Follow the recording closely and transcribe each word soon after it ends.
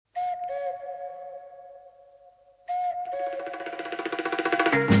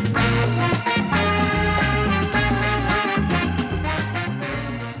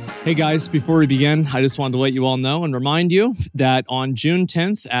Hey guys, before we begin, I just wanted to let you all know and remind you that on June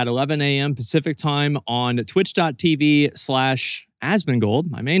 10th at 11 a.m. Pacific time on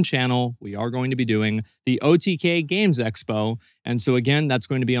twitch.tv/AsmonGold, my main channel, we are going to be doing the OTK Games Expo. And so again, that's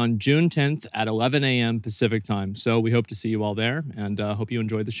going to be on June 10th at 11 a.m. Pacific time. So we hope to see you all there and hope you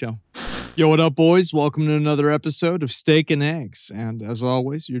enjoy the show. Yo, what up, boys? Welcome to another episode of Steak and Eggs. And as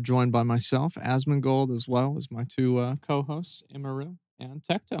always, you're joined by myself, AsmonGold, as well as my two co-hosts, Imaru and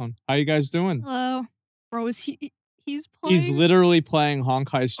Tectone. How you guys doing? Hello. Bro, he's playing? He's literally playing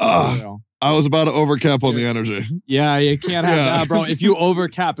Honkai Star. I was about to overcap on the energy. Yeah, you can't have that, bro. If you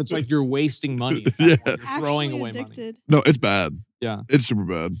overcap, it's like you're wasting money. Yeah. You're throwing away addicted. No, it's bad. Yeah. It's super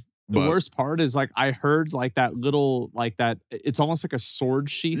bad. The worst part is like I heard like that little like that it's almost like a sword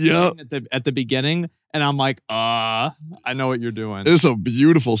sheath thing at the beginning, and I'm like, I know what you're doing. It's a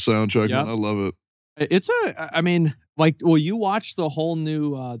beautiful soundtrack, man. I love it. I mean, like, well, you watched the whole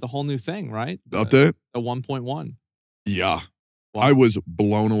new thing, right? The update? The 1.1. Yeah. Wow. I was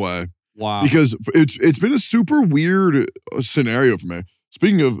blown away. Wow. Because it's been a super weird scenario for me.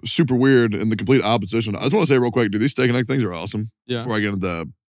 Speaking of super weird and the complete opposition, I just want to say real quick, dude, these Steak and Egg things are awesome. Yeah. Before I get into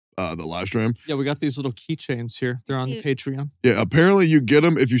the live stream. Yeah, we got these little keychains here. They're on the Patreon. Yeah, apparently you get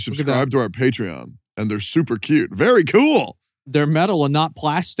them if you subscribe to our Patreon. And they're super cute. Very cool. They're metal and not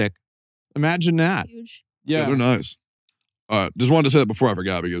plastic. Imagine that. Huge. Yeah, they're nice. Just wanted to say that before I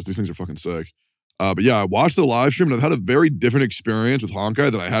forgot because these things are fucking sick. But yeah, I watched the live stream and I've had a very different experience with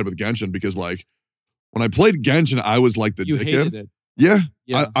Honkai than I had with Genshin because like when I played Genshin, I was like the you dickhead. Hated it. Yeah.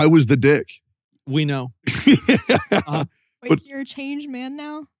 I was the dick. We know. Wait, so you're a changed man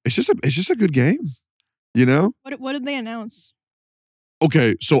now? It's just a good game, you know? What did they announce?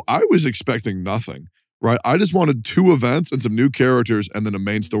 Okay, so I was expecting nothing, right? I just wanted 2 events and some new characters and then a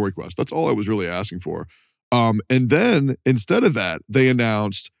main story quest. That's all I was really asking for. And then instead of that, they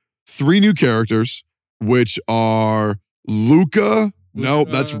announced 3 new characters, which are Luca. No,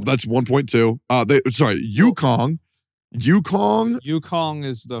 that's 1.2. Yukong. Yukong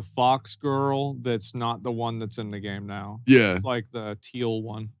is the fox girl that's not the one that's in the game now. Yeah. It's like the teal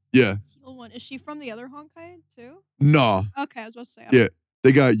one. Yeah. Teal one. Is she from the other Honkai too? No. Okay, I was about to say. Yeah.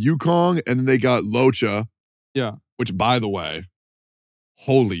 They got Yukong and then they got Locha. Yeah. Which, by the way,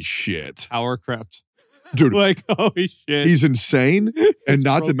 holy shit. Power crept. Dude. Like, holy shit. He's insane. And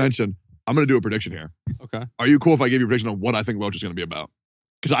not to mention, I'm going to do a prediction here. Okay. Are you cool if I give you a prediction on what I think Locha's going to be about?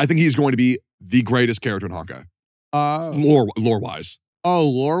 Because I think he's going to be the greatest character in Honkai. Lore-wise. Oh,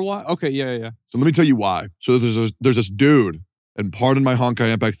 lore-wise? Okay, yeah. So let me tell you why. So there's this dude, and pardon my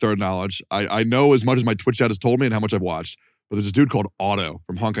Honkai Impact Third knowledge. I know as much as my Twitch chat has told me and how much I've watched, but there's this dude called Otto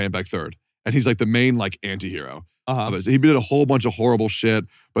from Honkai Impact Third, and he's like the main like anti-hero. He did a whole bunch of horrible shit,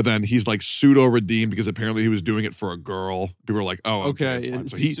 but then he's like pseudo-redeemed because apparently he was doing it for a girl. People are like, oh, okay.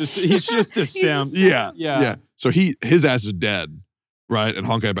 So he's just a simp. Yeah. So his ass is dead, right, in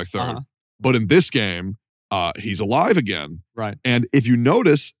Honkai Impact Third. But in this game, he's alive again. Right. And if you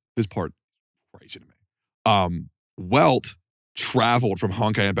notice, this part crazy to me. Welt traveled from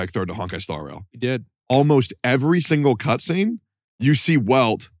Honkai Impact Third to Honkai Star Rail. He did. Almost every single cutscene, you see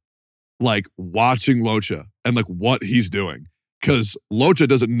Welt like watching Locha and like what he's doing. Because Locha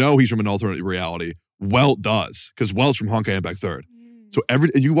doesn't know he's from an alternate reality. Welt does. Because Welt's from Honkai Impact Third. So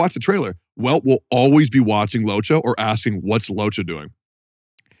and you watch the trailer, Welt will always be watching Locha or asking, what's Locha doing?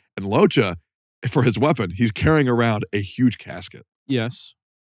 And Locha, for his weapon, he's carrying around a huge casket. Yes.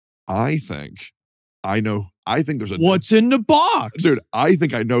 I think there's a... What's in the box? Dude, I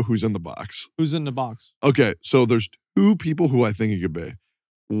think I know who's in the box. Who's in the box? Okay, so there's 2 people who I think it could be.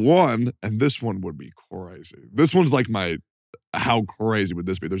 One, and this one would be crazy. This one's like how crazy would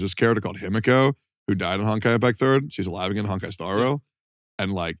this be? There's this character called Himiko who died in Honkai Impact Third. She's alive again in Honkai Star Rail.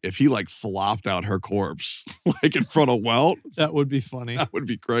 And like, if he like flopped out her corpse like in front of Welt, that would be funny. That would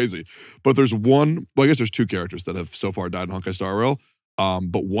be crazy. But there's one. Well, I guess there's 2 characters that have so far died in Honkai Star Rail.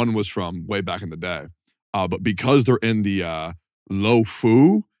 But one was from way back in the day. But because they're in the Lo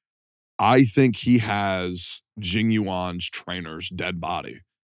Fu, I think he has Jing Yuan's trainer's dead body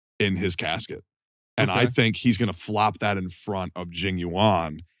in his casket, and I think he's gonna flop that in front of Jing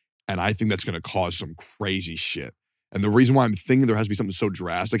Yuan, and I think that's gonna cause some crazy shit. And the reason why I'm thinking there has to be something so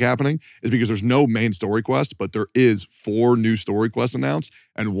drastic happening is because there's no main story quest, but there is 4 new story quests announced,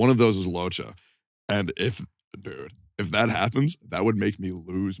 and one of those is Locha. And if that happens, that would make me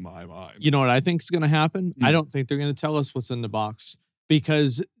lose my mind. You know what I think is gonna happen? I don't think they're gonna tell us what's in the box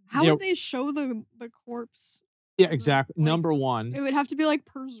because how would they show the corpse? Yeah, exactly. Like, Number one, it would have to be like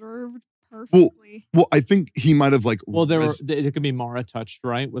preserved perfectly. Well, I think he might have like. Well, it could be Mara touched,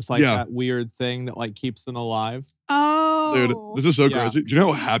 right? With like that weird thing that like keeps them alive. Oh, dude, this is so crazy. Do you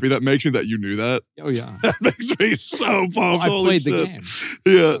know how happy that makes me that you knew that? Oh yeah, that makes me so pumped. I played the game.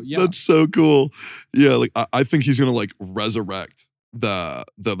 Yeah, that's so cool. Yeah, like I think he's gonna like resurrect the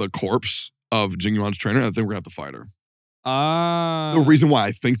corpse of Jingyuan's trainer. And I think we're gonna have to fight her. The reason why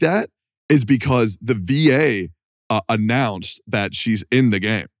I think that is because the VA announced that she's in the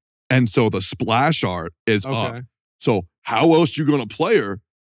game. And so the splash art is up. So how else you going to play her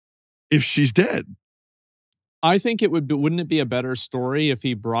if she's dead? I think wouldn't it be a better story if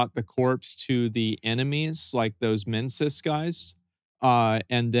he brought the corpse to the enemies, like those Mensis guys,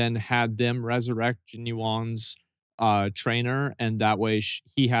 and then had them resurrect Jinyuan's trainer, and that way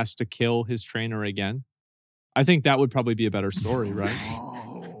he has to kill his trainer again? I think that would probably be a better story, right?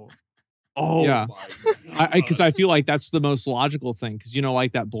 Oh, yeah. Because I feel like that's the most logical thing. Because, you know,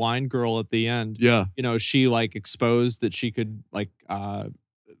 like that blind girl at the end. Yeah. You know, she like exposed that she could like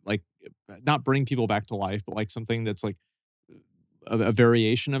not bring people back to life, but like something that's like a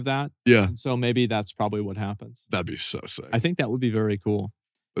variation of that. Yeah. And so maybe that's probably what happens. That'd be so sick. I think that would be very cool.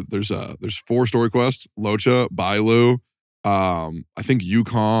 But there's 4 story quests: Locha, Bailu, I think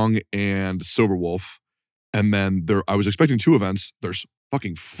Yukong, and Silverwolf. And then I was expecting 2 events. There's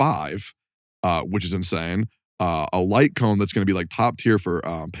fucking 5. Which is insane. A light cone that's going to be like top tier for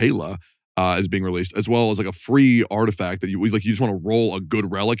Pela is being released, as well as like a free artifact that you just want to roll a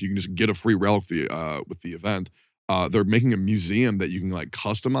good relic. You can just get a free relic with the event. They're making a museum that you can like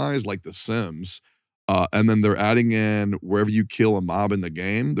customize like The Sims. And then they're adding in wherever you kill a mob in the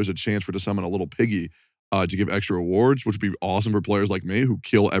game, there's a chance to summon a little piggy to give extra rewards, which would be awesome for players like me who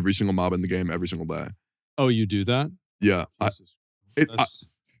kill every single mob in the game every single day. Oh, you do that? Yeah.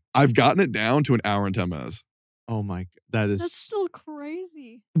 I've gotten it down to 1 hour and 10 minutes. Oh my, that's still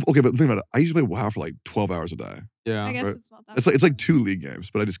crazy. Okay, but think about it. I usually play WoW for like 12 hours a day. Yeah. I guess it's not that. It's like 2 league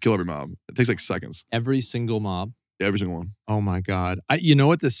games, but I just kill every mob. It takes like seconds. Every single mob? Yeah, every single one. Oh my God. You know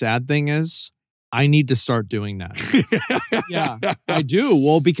what the sad thing is? I need to start doing that. Yeah, I do.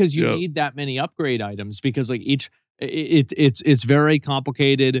 Well, because you need that many upgrade items, because like it's very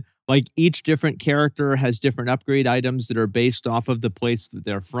complicated. Like each different character has different upgrade items that are based off of the place that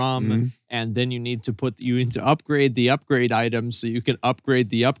they're from. And then you need to upgrade the upgrade items so you can upgrade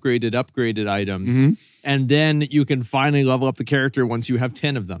the upgraded items. And then you can finally level up the character once you have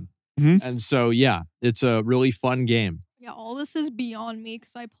 10 of them. And so, yeah, it's a really fun game. Yeah, all this is beyond me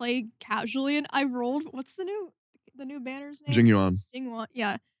because I play casually and I rolled. What's the new banner's name? Jingyuan.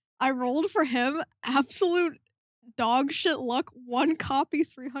 Yeah, I rolled for him. Absolute dog shit luck. 1 copy,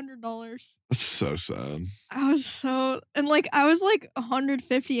 $300. That's so sad. I was like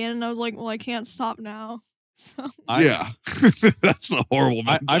 150 in, and I was like, well, I can't stop now. So yeah, that's the horrible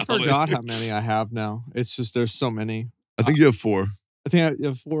mentality. I forgot how many I have now. It's just there's so many. I think you have 4. I think I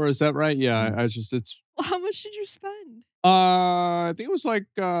have 4. Is that right? Yeah. It's. Well, how much did you spend? I think it was like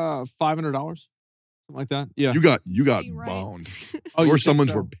 $500, something like that. Yeah. You got boned. Oh, your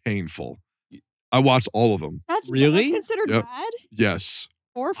summons were painful. I watched all of them. That's really considered bad. Yes.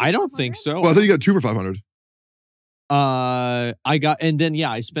 I don't think so. Well, I thought you got 2 for 500. I got, and then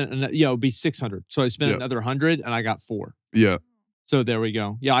I spent, it'd be 600. So I spent another 100, and I got 4. Yeah. So there we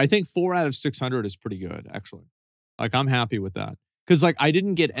go. Yeah, I think 4 out of 600 is pretty good, actually. Like I'm happy with that. Because like I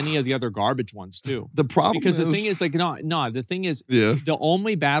didn't get any of the other garbage ones too. The problem because the thing is like no. The thing is the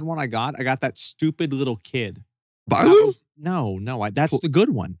only bad one I got that stupid little kid. Bailu? No, that's the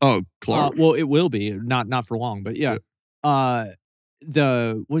good one. Oh, Clark. Well, it will be not for long, but yeah.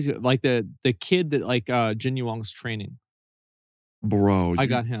 The kid that like Jinyuan's training. Bro, I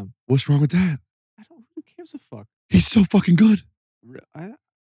got him. What's wrong with that? I don't. Who gives a fuck? He's so fucking good.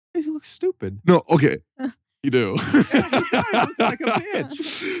 He looks stupid. No, okay. You do. He looks like a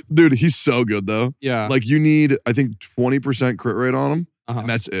bitch. Dude, he's so good though. Yeah. Like you need, I think, 20% crit rate on him, and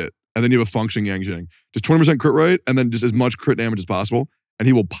that's it. And then you have a functioning Yang Jing. Just 20% crit rate, and then just as much crit damage as possible, and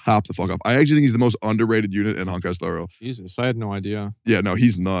he will pop the fuck off. I actually think he's the most underrated unit in Honkai Star Rail. Jesus, I had no idea. Yeah, no,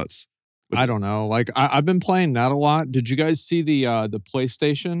 he's nuts. But I don't know. Like I've been playing that a lot. Did you guys see the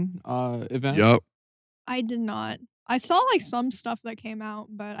PlayStation event? Yep. I did not. I saw like some stuff that came out,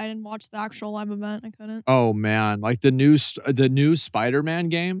 but I didn't watch the actual live event. I couldn't. Oh man, like the new Spider-Man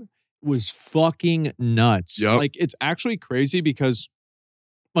game was fucking nuts. Yep. Like it's actually crazy because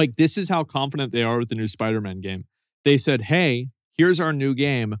like this is how confident they are with the new Spider-Man game. They said, "Hey, here's our new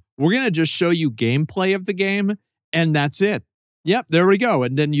game. We're going to just show you gameplay of the game and that's it." Yep, there we go.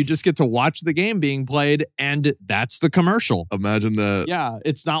 And then you just get to watch the game being played and that's the commercial. Imagine that. Yeah,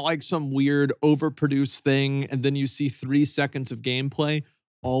 it's not like some weird overproduced thing and then you see 3 seconds of gameplay.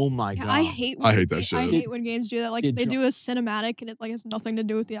 Oh my Yeah, god. I hate when I hate that I shit. hate when games do that. Like Did they you- do a cinematic and it like has nothing to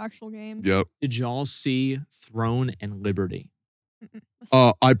do with the actual game. Yep. Did y'all see Throne and Liberty?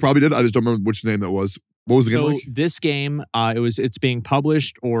 I probably did. I just don't remember which name that was. What was the game So like? this game, it's being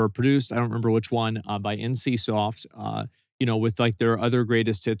published or produced. I don't remember which one by NCSoft. You know, with like their other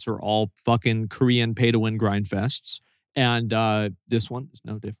greatest hits are all fucking Korean pay to win grind fests, and this one is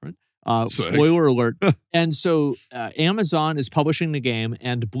no different. Sick. Spoiler alert. And so Amazon is publishing the game,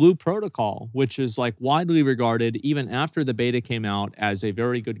 and Blue Protocol, which is like widely regarded even after the beta came out as a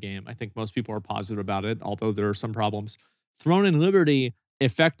very good game. I think most people are positive about it, although there are some problems. Throne and Liberty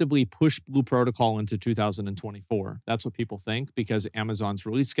effectively pushed Blue Protocol into 2024. That's what people think because Amazon's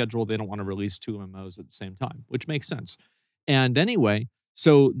release schedule, they don't want to release two MMOs at the same time, which makes sense. And anyway,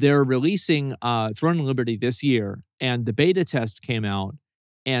 so they're releasing Throne and Liberty this year, and the beta test came out,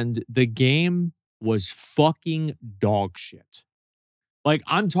 and the game was fucking dog shit. Like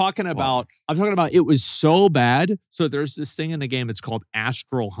I'm talking about it was so bad. So there's this thing in the game, it's called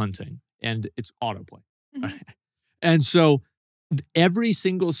astral hunting, and it's autoplay. Mhm. And so every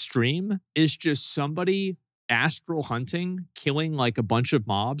single stream is just somebody astral hunting, killing like a bunch of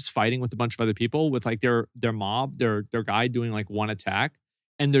mobs, fighting with a bunch of other people with like their guy doing like one attack,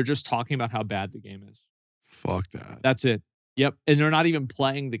 and they're just talking about how bad the game is. Fuck that. That's it. Yep. And they're not even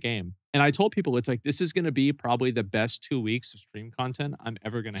playing the game. And I told people it's like this is going to be probably the best 2 weeks of stream content I'm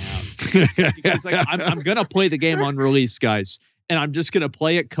ever going to have. Because like I'm going to play the game on release, guys, and I'm just going to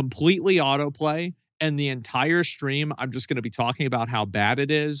play it completely autoplay. And the entire stream, I'm just going to be talking about how bad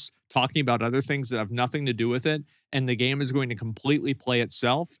it is, talking about other things that have nothing to do with it. And the game is going to completely play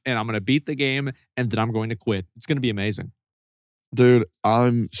itself. And I'm going to beat the game and then I'm going to quit. It's going to be amazing. Dude,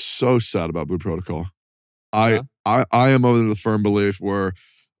 I'm so sad about Blue Protocol. Yeah. I am of the firm belief where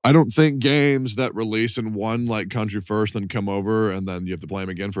I don't think games that release in one like country first, then come over, and then you have to play them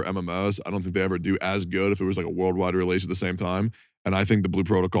again for MMOs. I don't think they ever do as good if it was like a worldwide release at the same time. And I think the Blue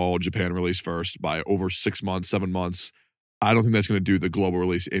Protocol Japan release first by over 6 months, 7 months. I don't think that's going to do the global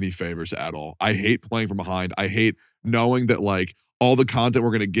release any favors at all. I hate playing from behind. I hate knowing that like all the content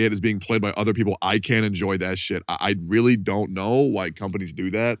we're going to get is being played by other people. I can't enjoy that shit. I really don't know why companies do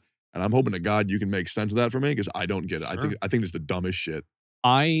that. And I'm hoping to God you can make sense of that for me because I don't get it. Sure. I think it's the dumbest shit.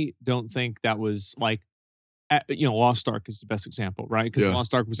 I don't think that was like, Lost Ark is the best example, right? Because Yeah.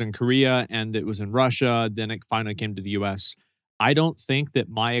 Lost Ark was in Korea and it was in Russia. Then it finally came to the US. I don't think that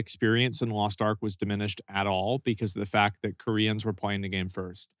my experience in Lost Ark was diminished at all because of the fact that Koreans were playing the game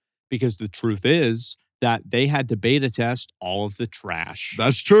first. Because the truth is that they had to beta test all of the trash.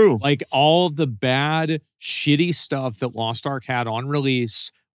 That's true. Like all of the bad, shitty stuff that Lost Ark had on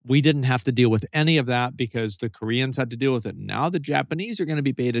release. We didn't have to deal with any of that because the Koreans had to deal with it. Now the Japanese are going to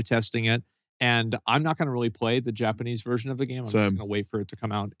be beta testing it. And I'm not going to really play the Japanese version of the game. I'm just Same. going to wait for it to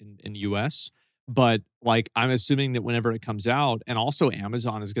come out in the US. But like, I'm assuming that whenever it comes out, and also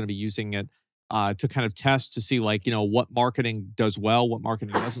Amazon is going to be using it to kind of test to see like, what marketing does well, what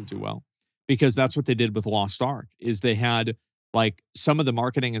marketing doesn't do well. Because that's what they did with Lost Ark is they had like some of the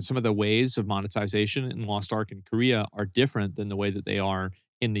marketing and some of the ways of monetization in Lost Ark in Korea are different than the way that they are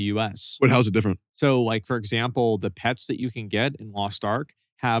in the US. But how's it different? So like, for example, the pets that you can get in Lost Ark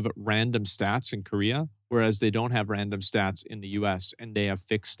have random stats in Korea, whereas they don't have random stats in the US and they have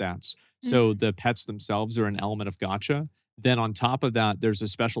fixed stats. So the pets themselves are an element of gacha. Then on top of that, there's a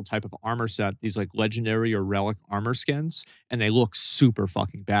special type of armor set, these like legendary or relic armor skins, and they look super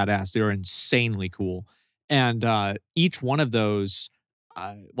fucking badass. They're insanely cool. And each one of those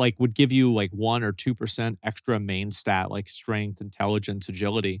like would give you like 1 or 2% extra main stat, like strength, intelligence,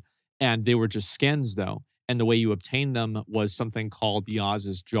 agility. And they were just skins though. And the way you obtain them was something called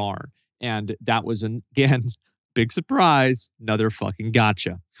Yaz's Jar. And that was, again, big surprise, another fucking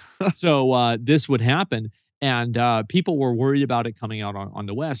gotcha. So this would happen. And people were worried about it coming out on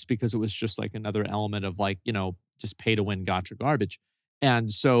the West because it was just like another element of like, just pay to win gotcha garbage.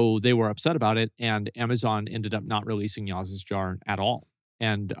 And so they were upset about it. And Amazon ended up not releasing Yaz's Jar at all.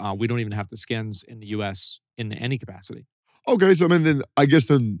 And we don't even have the skins in the US in any capacity. Okay, so I mean, then I guess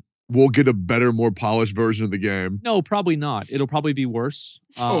then we'll get a better, more polished version of the game. No, probably not. It'll probably be worse.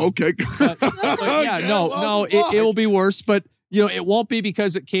 Okay. But yeah, Okay, no, well, it will be worse. But it won't be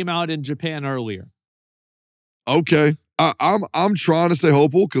because it came out in Japan earlier. Okay. I'm trying to stay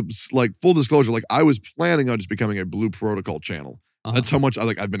hopeful because, like, full disclosure, like I was planning on just becoming a Blue Protocol channel. That's how much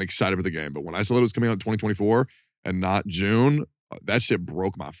I've been excited for the game. But when I saw it was coming out in 2024 and not June, that shit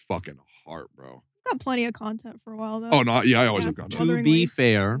broke my fucking heart, bro. Got plenty of content for a while though. Oh no, yeah, I always have content. To be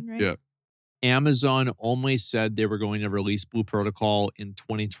fair, Right? Yeah. Amazon only said they were going to release Blue Protocol in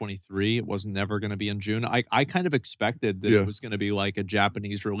 2023. It was never going to be in June. I kind of expected that Yeah. it was going to be like a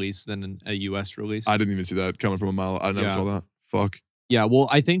Japanese release than a US release. I didn't even see that coming from a mile. I never Yeah. saw that. Fuck. Yeah, well,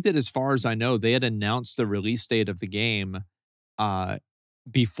 I think that as far as I know, they had announced the release date of the game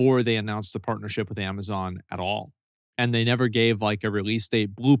before they announced the partnership with Amazon at all. And they never gave like a release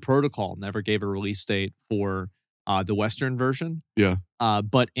date. Blue Protocol never gave a release date for the Western version. Yeah.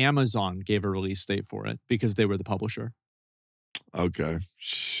 But Amazon gave a release date for it because they were the publisher. Okay.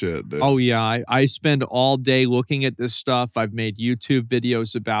 Shit, dude. Oh, yeah. I spend all day looking at this stuff. I've made YouTube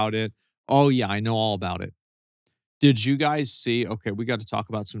videos about it. Oh, yeah. I know all about it. Did you guys see? Okay, we got to talk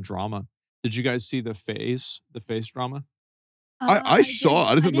about some drama. Did you guys see the Faze drama? I saw.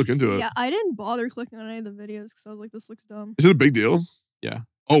 I just didn't look into it. Yeah, I didn't bother clicking on any of the videos because I was like, this looks dumb. Is it a big deal? Yeah.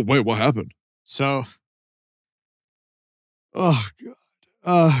 Oh, wait, what happened? So, oh, God.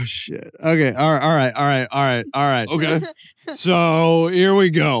 Oh, shit. Okay. All right. Okay. So here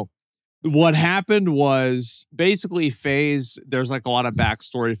we go. What happened was basically Faze, there's like a lot of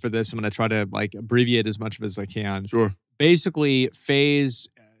backstory for this. I'm going to try to like abbreviate as much of it as I can. Sure. Basically, Faze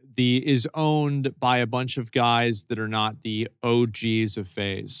is owned by a bunch of guys that are not the OGs of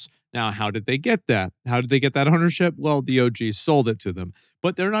Faze. Now, how did they get that? How did they get that ownership? Well, the OGs sold it to them,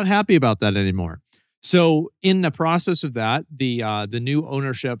 but they're not happy about that anymore. So in the process of that, the new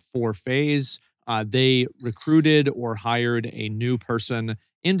ownership for Faze, they recruited or hired a new person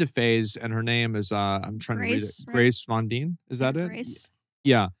into Faze, and her name is I'm trying to read it. Grace, right? Grace Von Dien. Is that it? Grace.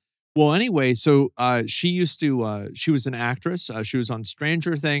 Yeah. Well, anyway, so she used to she was an actress. She was on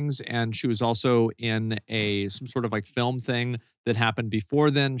Stranger Things, and she was also in some sort of like film thing that happened before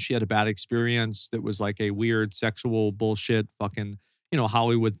then. She had a bad experience that was like a weird sexual bullshit fucking,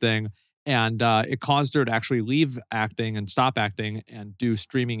 Hollywood thing. And it caused her to actually leave acting and stop acting and do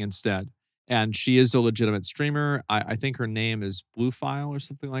streaming instead. And she is a legitimate streamer. I think her name is Bluefile or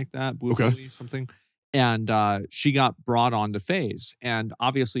something like that. Bluefile something. And she got brought on to Faze. And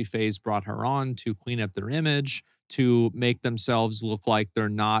obviously Faze brought her on to clean up their image, to make themselves look like they're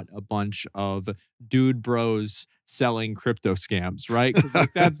not a bunch of dude bros selling crypto scams, right? Because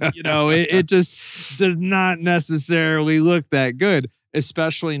like that's, it just does not necessarily look that good,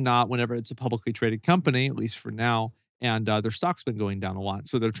 especially not whenever it's a publicly traded company, at least for now. And their stock's been going down a lot.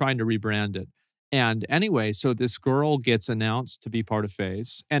 So they're trying to rebrand it. And anyway, so this girl gets announced to be part of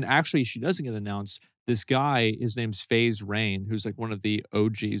Faze. And actually, she doesn't get announced. This guy, his name's Faze Rain, who's like one of the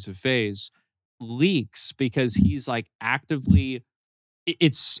OGs of Faze, leaks because he's like actively,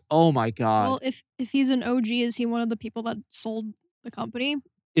 oh my God. Well, if he's an OG, is he one of the people that sold the company?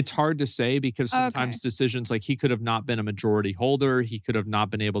 It's hard to say because sometimes decisions, like he could have not been a majority holder. He could have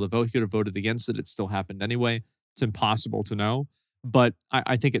not been able to vote. He could have voted against it. It still happened anyway. It's impossible to know. But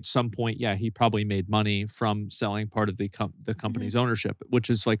I think at some point, yeah, he probably made money from selling part of the company's ownership, which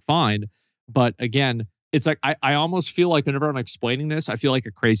is like fine. But again, it's like I almost feel like whenever I'm explaining this, I feel like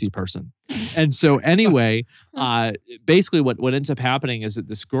a crazy person. And so anyway, basically what ends up happening is that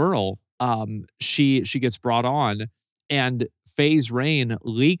this girl, she gets brought on, and Faze Rain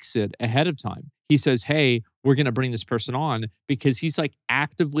leaks it ahead of time. He says, hey, we're going to bring this person on because he's like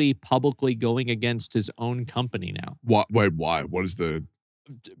actively publicly going against his own company now. What? Wait, why? What is is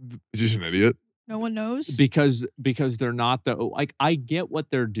he just an idiot? No one knows. Because they're not like, I get what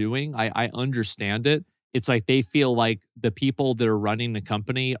they're doing. I understand it. It's like they feel like the people that are running the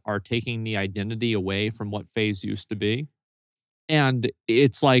company are taking the identity away from what Faze used to be. And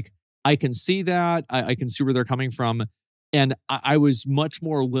it's like, I can see that. I can see where they're coming from. And I was much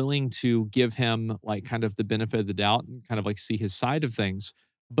more willing to give him like kind of the benefit of the doubt and kind of like see his side of things.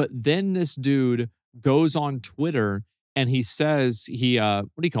 But then this dude goes on Twitter and he says, what do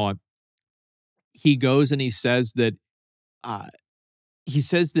you call it? He goes and he says that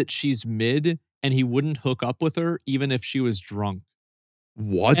she's mid and he wouldn't hook up with her even if she was drunk.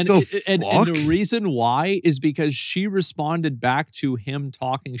 What the fuck? And the reason why is because she responded back to him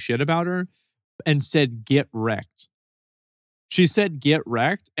talking shit about her and said, get wrecked. She said, get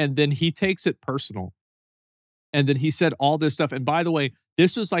wrecked. And then he takes it personal. And then he said all this stuff. And by the way,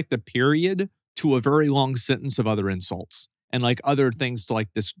 this was like the period to a very long sentence of other insults and like other things to like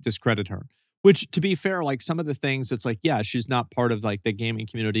discredit her. Which, to be fair, like some of the things, it's like, yeah, she's not part of like the gaming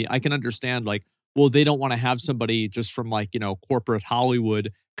community. I can understand like, well, they don't want to have somebody just from like, corporate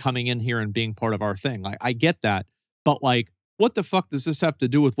Hollywood coming in here and being part of our thing. Like, I get that. But like, what the fuck does this have to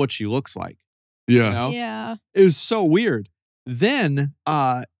do with what she looks like? Yeah. Yeah. It was so weird. Then,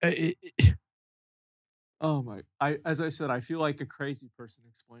 as I said, I feel like a crazy person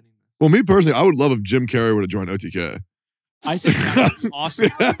explaining this. Well, me personally, I would love if Jim Carrey would have joined OTK. I think that would be awesome.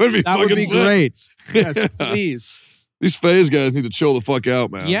 That would be, That would be fucking sick. great. Yes, Yeah. please. These Faze guys need to chill the fuck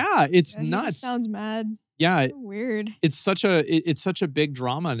out, man. Yeah, it's Yeah, he just nuts. sounds mad. Yeah, So weird. it's such a big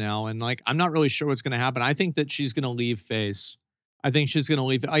drama now, and like I'm not really sure what's going to happen. I think that she's going to leave Faze. I think she's going to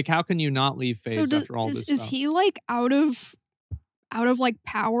leave. Like, how can you not leave Faze after all this is stuff? he like out of like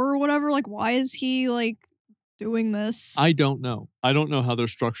power or whatever? Like, why is he like doing this? I don't know. I don't know how they're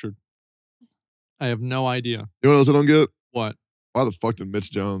structured. I have no idea. You know what else I don't get? What? Why the fuck did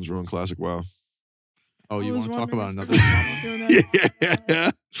Mitch Jones ruin Classic WoW? Oh, I you was want to talk about wondering another if drama? they were doing that.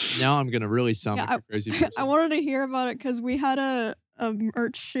 Yeah. Now I'm going to really sound Yeah, like a crazy person. I wanted to hear about it because we had a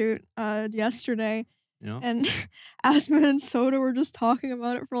merch shoot yesterday, Yeah. and Asmon and Soda were just talking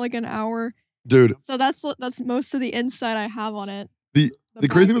about it for like an hour. Dude, So that's most of the insight I have on it. the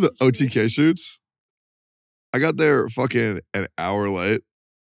crazy thing with the back situation. OTK shoots, I got there fucking an hour late,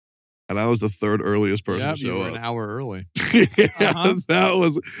 and I was the third earliest person Yeah, to you show were up. an hour early. Yeah, that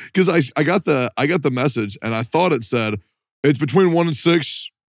was because I got the message and I thought it said it's between 1 and 6.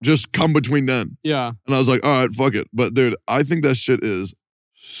 Just come between then. Yeah. And I was like, all right, fuck it. But dude, I think that shit is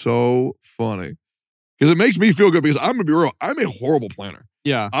so funny because it makes me feel good. Because I'm gonna be real, I'm a horrible planner.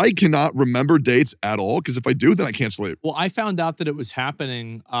 Yeah. I cannot remember dates at all because if I do, then I can't sleep. Well, I found out that it was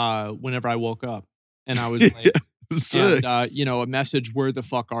happening whenever I woke up, and I was like, Sick. and you know, a message, "Where the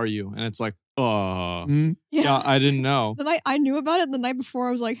fuck are you?" And it's like, Mhm. yeah, I didn't know. The night I knew about it the night before,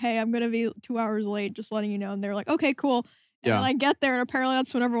 I was like, "Hey, I'm gonna be 2 hours late, just letting you know." And they were like, "Okay, cool." And Yeah. then I get there, and apparently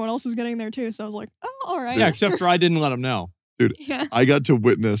that's when everyone else is getting there too. So I was like, "Oh, all right." Yeah, except for I didn't let him know. yeah. I got to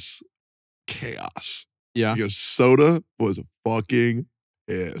witness chaos Yeah. because Soda was fucking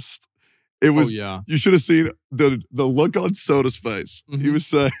pissed. It Oh was. yeah. You should have seen the look on Soda's face. He Mhm.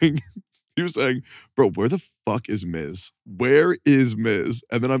 was saying, bro, where the fuck is Miz? Where is Miz?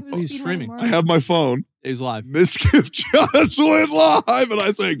 And then He was he's speedrunning streaming. Mario. I have my phone. He's live. Miz Gift just went live. And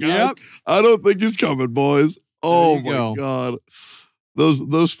I say, guys, Yep. I don't think he's coming, boys. Oh you my go. God.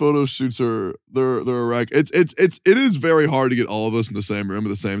 Those photo shoots are they're a wreck. It is very hard to get all of us in the same room at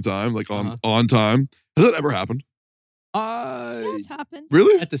the same time, like on time. Has that ever happened? Yeah, it's happened.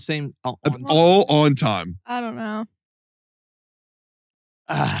 Really? At the same. All on time. I don't know.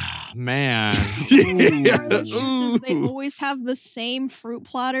 Ah, man. Yeah. Part of the shoots is they Ooh. always have the same fruit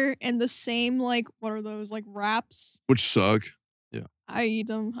platter and the same like what are those like wraps? Which suck. I eat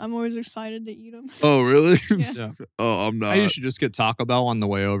them. I'm always excited to eat them. Oh, really? Yeah. Yeah. Oh, I'm not. I usually just get Taco Bell on the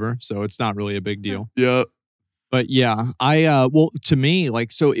way over, so it's not really a big deal. Yeah. But yeah, well, to me,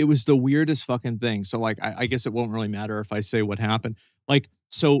 like, so it was the weirdest fucking thing. So like, I guess it won't really matter if I say what happened. Like,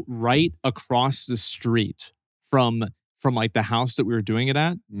 so right across the street from like the house that we were doing it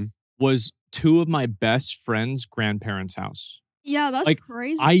at Mhm. was two of my best friends' grandparents' house. Yeah, that's Like,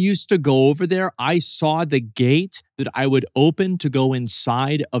 crazy. I used to go over there. I saw the gate that I would open to go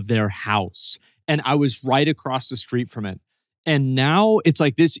inside of their house. And I was right across the street from it. And now it's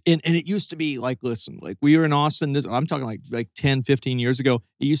like this. And it used to be like, listen, like we were in Austin. I'm talking like 10, 15 years ago.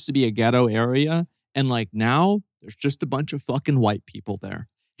 It used to be a ghetto area. And like now there's just a bunch of fucking white people there.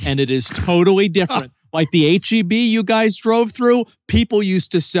 And it is totally different. Like the HEB you guys drove through, people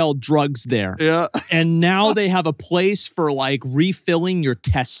used to sell drugs there. Yeah. And now they have a place for like refilling your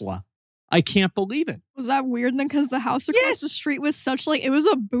Tesla. I can't believe it. Was that weird then? Because the house across the Yes. street was such like it was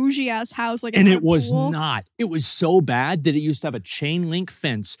a bougie ass house. Like And had it a was pool. not. It was so bad that it used to have a chain link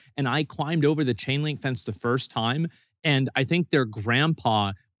fence. And I climbed over the chain link fence the first time. And I think their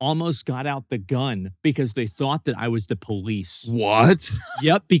grandpa almost got out the gun because they thought that I was the police. What?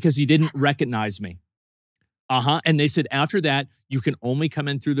 Yep, because he didn't recognize me. And they said after that, you can only come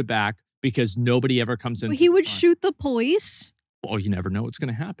in through the back because nobody ever comes in. But through he the would front. shoot the police. Well, you never know what's going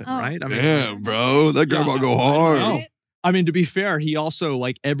to happen, Oh. right? Damn, bro. That grandma go hard. know. I mean, to be fair, he also,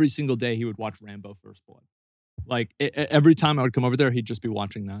 like, every single day he would watch Rambo First Blood. Like, every time I would come over there, he'd just be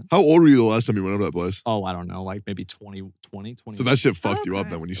watching that. How old were you the last time you went over that place? Oh, I don't know, like maybe 20. So that shit fucked you up Okay.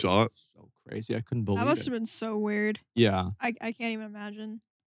 then when you saw it? So crazy. I couldn't believe That must it. have been so weird. Yeah. I can't even imagine.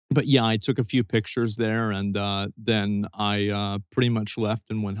 But yeah, I took a few pictures there and then I pretty much left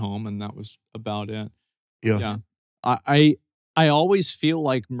and went home and that was about it. Yeah. Yeah. I always feel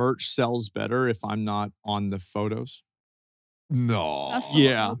like merch sells better if I'm not on the photos. No. That's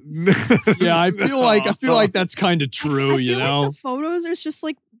Yeah. Yeah, I feel like that's kind of true, I you feel know? like the photos are just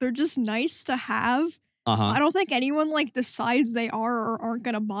like they're just nice to have. Uh-huh. I don't think anyone like decides they are or aren't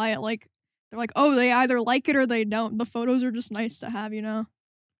gonna buy it. Like they're like, oh, they either like it or they don't. The photos are just nice to have, you know.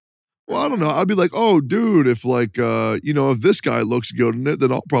 Well, I don't know. I'd be like, oh, dude, if like, if this guy looks good in it,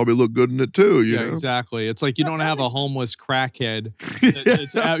 then I'll probably look good in it too, you Yeah, know? exactly. It's like you That- don't that have a makes sense. homeless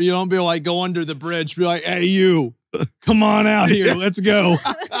crackhead. You don't be like, go under the bridge, be like, hey, you, Come on out here. Let's go.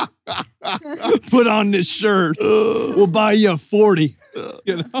 Put on this shirt. We'll buy you a 40.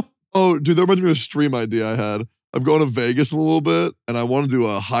 You know? Oh, dude, that reminds me of a stream idea I had. I'm going to Vegas in a little bit, and I want to do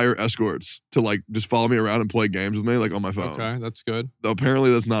hire escorts to like just follow me around and play games with me, like on my phone. Okay, that's good.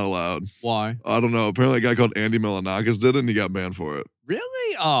 Apparently, that's not allowed. Why? I don't know. Apparently, a guy called Andy Melanakis did it, and he got banned for it.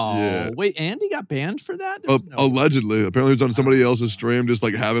 Really? Oh, Yeah. Wait, Andy got banned for that? There's no way. Allegedly. Apparently, he was on somebody else's stream, just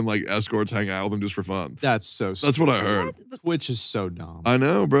like having like escorts hang out with him just for fun. That's so That's what I heard. Twitch is so dumb. I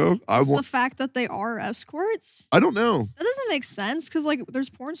know, bro. It's the fact that they are escorts. I don't know. That doesn't make sense because like there's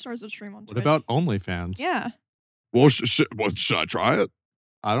porn stars that stream on What Twitch. about OnlyFans? Yeah. Well, should I try it?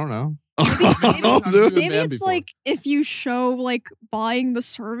 I don't know. Maybe it's like if you show like buying the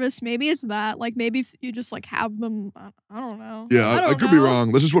service, maybe it's that. Like maybe if you just like have them. I don't know. Yeah, I could be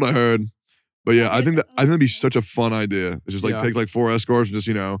wrong. That's just what I heard. But yeah, I think that'd be such a fun idea. It's just like take like 4 escorts and just,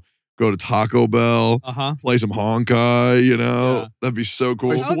 go to Taco Bell, play some Honkai, That'd be so cool.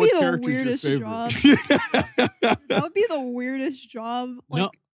 Wait, That so would be what the weirdest job. That would be the weirdest job. Like,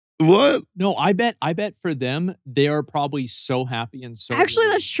 What? No, I bet for them, they are probably so happy and so actually,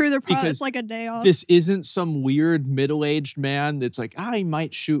 relieved that's true. They're probably because it's like a day off. this isn't some weird middle-aged man that's like, he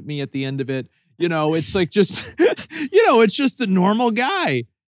might shoot me at the end of it. It's like just, it's just a normal guy.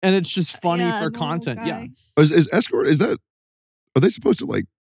 And it's just funny for content. Guy. Yeah. Is escort, are they supposed to like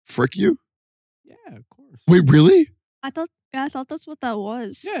frick you? Yeah, of course. Wait, really? I thought that's what that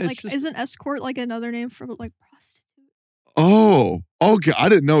was. Yeah, it's like just- isn't escort like another name for like prostitute? Oh, okay. I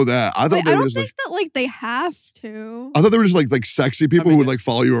didn't know that. I thought Wait, they I were don't just think that like they have to. I thought they were just like sexy people who would like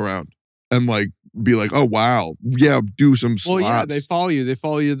follow you around and like be like, oh wow, yeah, do some slots. Well, yeah, they follow you. They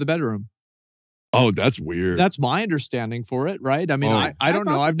follow you to the bedroom. Oh, that's weird. That's my understanding for it, right? I mean, Oh. I don't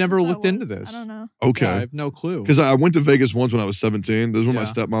know. thought I've that's never what that looked into was. this. I don't know. Okay. Yeah, I have no clue. Because I went to Vegas once when I was 17. This is when my Yeah.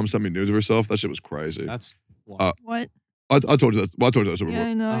 stepmom sent me news of herself. That shit was crazy. That's What? I told you that. Well, I told you that before. Yeah,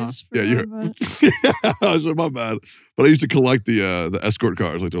 I know. I just Yeah, you forgot about it. heard. My bad. But I used to collect the escort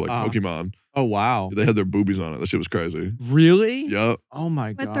cars, like they're like Pokemon. Oh wow. They had their boobies on it. That shit was crazy. Really? Yep. Oh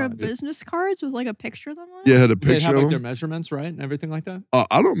my But god. they're business cards with like a picture of them on it? Yeah, it had a They picture have of like their them. measurements, right, and everything like that. I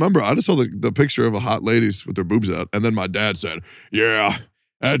don't remember. I just saw the picture of a hot ladies with their boobs out. And then my dad said, yeah,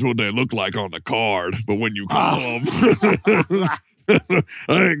 that's what they look like on the card. But when you call them, that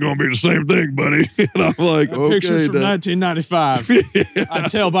ain't going to be the same thing, buddy. And I'm like, That okay, picture's from Dad. 1995. I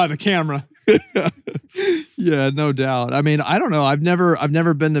tell by the camera. Yeah, no doubt. I mean, I don't know. I've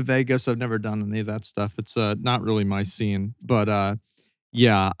never been to Vegas. I've never done any of that stuff. It's not really my scene. But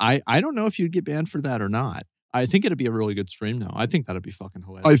yeah, I don't know if you'd get banned for that or not. I think it'd be a really good stream now. I think that'd be fucking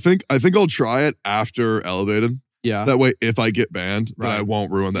hilarious. I think I'll try it after Elevated. Yeah. That way, if I get banned, then I Right.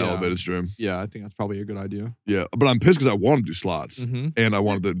 won't ruin the Yeah. Elevated stream. Yeah, I think that's probably a good idea. Yeah, but I'm pissed because I want to do slots Mm-hmm. and I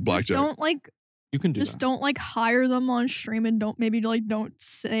wanted the Just blackjack. don't like You can do just that. don't like hire them on stream and don't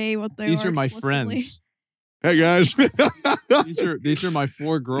say what they These are are my explicitly. friends. Hey guys, These are my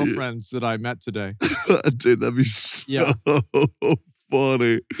 4 girlfriends that I met today. dude, that'd be so Yeah.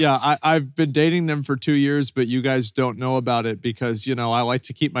 funny. Yeah, I've been dating them for 2 years, but you guys don't know about it because, I like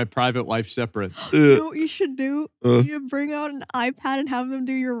to keep my private life separate. You know what you should do? Uh. You bring out an iPad and have them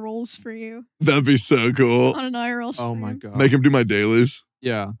do your roles for you That'd be so cool. on an IRL stream. Oh my god. Make him do my dailies.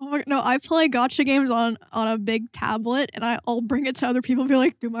 Yeah. Oh my, no, I play gotcha games on a big tablet and I'll bring it to other people and be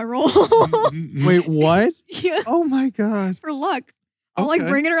like, do my role. Wait, what? Yeah, Oh my god. for luck. I'll like Okay.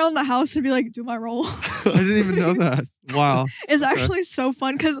 bring it around the house and be like, do my role. I didn't even know that. Wow. It's actually so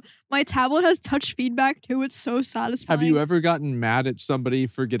fun because my tablet has touch feedback too. It's so satisfying. Have you ever gotten mad at somebody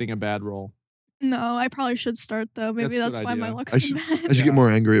for getting a bad roll? No, I probably should start though. Maybe That's a that's good why my idea. luck's I been should, bad. I should get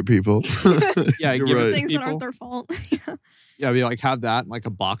more angry at people. Yeah, You're give it right. to Things that people. aren't their fault. Yeah, we like have that like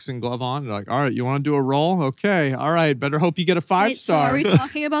a boxing glove on. They're like, all right, you want to do a roll? Okay, all right. Better hope you get a 5 Wait, so star. are we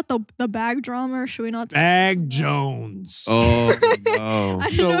talking about the bag drama or should we not? Bag Jones. Oh no. I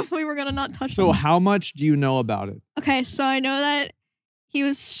didn't So- know if we were gonna not touch. So on how much do you know about it? that. Okay, so I know that he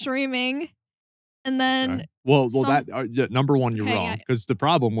was streaming, and then Okay. Well, some- that yeah, number one, you're Okay, wrong yeah. because the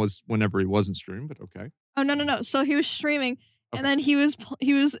problem was whenever he wasn't streaming. But okay. oh no. So he was streaming, Okay. and then he was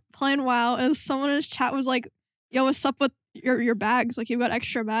playing WoW, and someone in his chat was like, "Yo, what's up with your bags? Like, you've got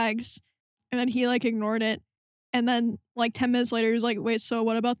extra bags," and then he like ignored it, and then like 10 minutes later, he was like, "Wait, so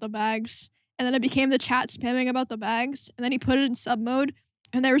what about the bags?" And then it became the chat spamming about the bags, and then he put it in sub mode,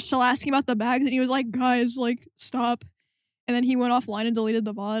 and they were still asking about the bags, and he was like, "Guys, like, stop," and then he went offline and deleted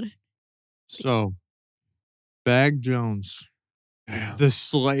the VOD. So, Bag Jones, the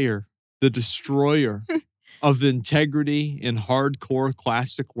Slayer, the Destroyer of the integrity in hardcore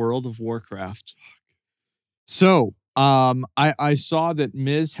classic World of Warcraft. So, I saw that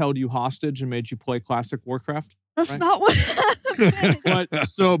Miz held you hostage and made you play classic Warcraft. That's Right. not what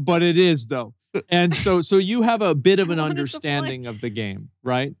happened. But it is though. And so you have a bit of an I wanted to understanding of the game,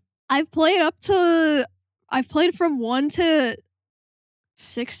 right? I've played from 1 to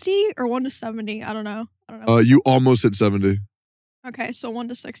 60 or 1 to 70. I don't know. You almost hit 70. Okay, so 1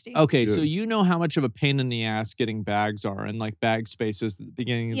 to 60. Okay, so Good. you know how much of a pain in the ass getting bags are and like bag spaces at the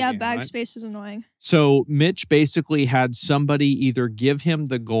beginning of the game, bag right? space is annoying. So Mitch basically had somebody either give him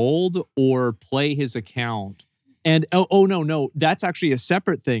the gold or play his account. And no, that's actually a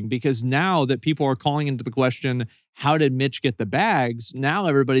separate thing because now that people are calling into the question, how did Mitch get the bags? Now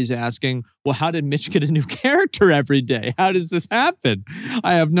everybody's asking, well, how did Mitch get a new character every day? How does this happen?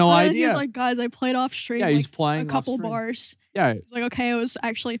 I have no And idea. he's like, guys, I played off stream. Yeah, he's like, playing a off couple stream. bars. Yeah, He's like, okay, it was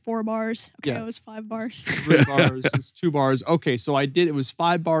actually 4 bars. Okay, Yeah. it was 5 bars. 3 bars, it's 2 bars. Okay, so it was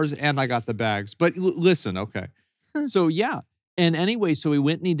 5 bars and I got the bags. But listen, okay. So yeah. And anyway, so he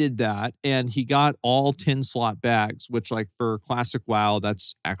went and he did that and he got all 10 slot bags, which like for classic WoW,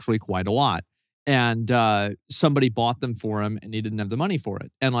 that's actually quite a lot. And somebody bought them for him and he didn't have the money for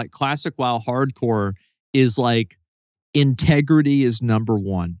it. And like classic WoW hardcore is like integrity is number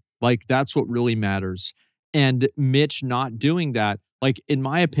 1. Like that's what really matters. And Mitch not doing that, like in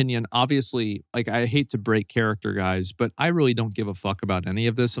my opinion, obviously, like I hate to break character, guys, but I really don't give a fuck about any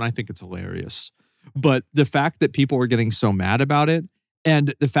of this. And I think it's hilarious. But the fact that people are getting so mad about it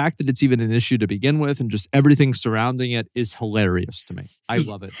and the fact that it's even an issue to begin with and just everything surrounding it is hilarious to me. I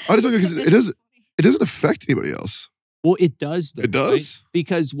love it. I just don't because it doesn't affect anybody else. Well, it does. Though, It does? right?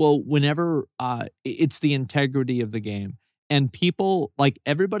 Because, well, whenever it's the integrity of the game. And people, like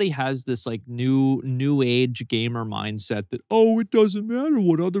everybody has this like new age gamer mindset that, oh, it doesn't matter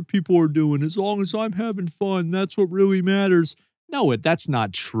what other people are doing. As long as I'm having fun, that's what really matters. No, that's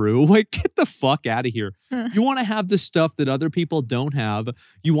not true. Like, get the fuck out of here. You want to have the stuff that other people don't have.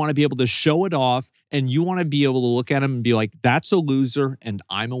 You want to be able to show it off and you want to be able to look at them and be like, that's a loser and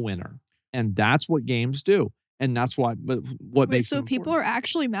I'm a winner. And that's what games do. And that's what Wait, makes so them people important. are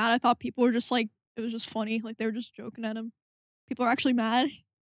actually mad? I thought people were just like, it was just funny. Like they were just joking at him. People are actually mad?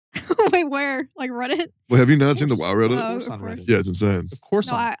 Wait, where? Like Reddit? Well, have you not seen the WoW Reddit? Of Oh, course of on course. Reddit. Yeah, it's insane. Of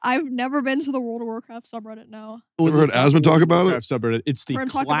course No, on I've never been to the World of Warcraft subreddit, no. Ever heard Asmon talk about it? Warcraft subreddit. It's the We're gonna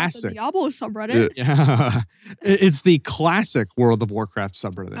talk about the classic. Diablo subreddit. Yeah. It's the classic World of Warcraft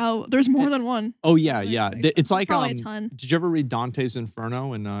subreddit. Oh, there's more than one. Oh yeah, Makes yeah. sense. It's like probably a ton. Did you ever read Dante's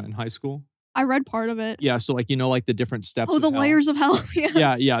Inferno in high school? I read part of it. Yeah, so like like the different steps. Oh, of the hell. layers of hell.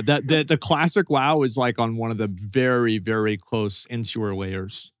 Yeah. Yeah. The classic WoW is like on one of the very, very close insular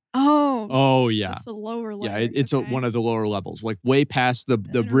layers. Oh. Oh yeah. That's the lower layer. Yeah, it's one of the lower levels, like way past the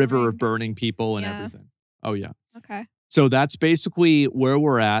inner river ring. of burning people and Yeah. everything. Oh yeah. Okay. So that's basically where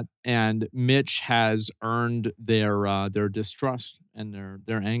we're at, and Mitch has earned their distrust and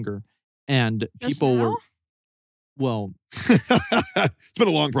their anger, and Just people now? were well. It's been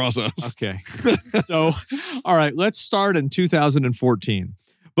a long process. Okay. So, all right, let's start in 2014.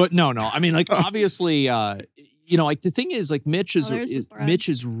 But no. I mean, like obviously, like the thing is, like Mitch is there's the thread. Mitch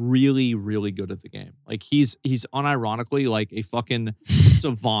is really, really good at the game. Like he's unironically like a fucking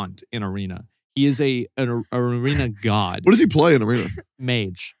savant in arena. He is an arena god. What does he play in Arena?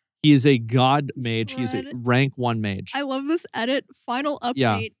 Mage. He is a god mage. He's a Thread. rank 1 mage. I love this edit. Final update.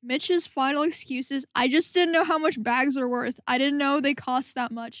 Yeah. Mitch's final excuses. I just didn't know how much bags are worth. I didn't know they cost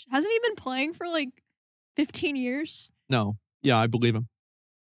that much. Hasn't he been playing for like 15 years? No. Yeah, I believe him.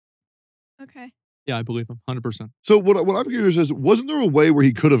 Okay. Yeah, I believe him. 100%. So what I'm curious is, wasn't there a way where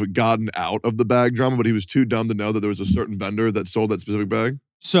he could have gotten out of the bag drama, but he was too dumb to know that there was a certain vendor that sold that specific bag?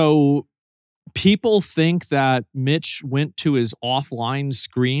 So people think that Mitch went to his offline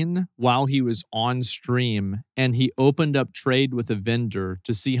screen while he was on stream and he opened up trade with a vendor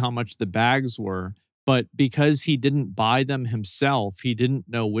to see how much the bags were. But because he didn't buy them himself, he didn't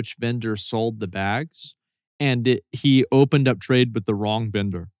know which vendor sold the bags. And he opened up trade with the wrong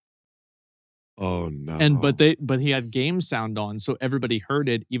vendor. Oh no! And but he had game sound on, so everybody heard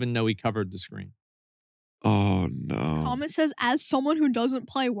it, even though he covered the screen. Oh no! Comment says, as someone who doesn't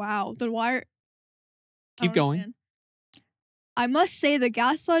play WoW, then why are... I Keep don't going. understand. I must say the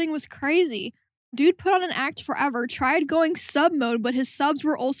gaslighting was crazy. Dude put on an act forever, tried going sub mode, but his subs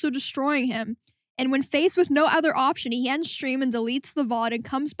were also destroying him. And when faced with no other option, he ends stream and deletes the VOD and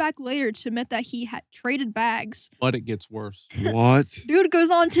comes back later to admit that he had traded bags. But it gets worse. What? Dude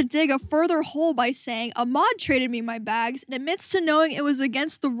goes on to dig a further hole by saying, a mod traded me my bags and admits to knowing it was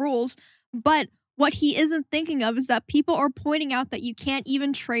against the rules, but what he isn't thinking of is that people are pointing out that you can't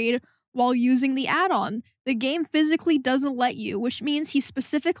even trade while using the add-on. The game physically doesn't let you, which means he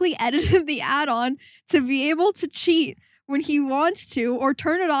specifically edited the add-on to be able to cheat. when he wants to or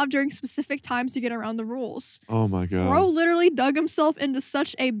turn it off during specific times to get around the rules. Oh my God. Bro literally dug himself into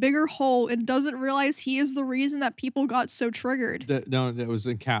such a bigger hole and doesn't realize he is the reason that people got so triggered. No, it was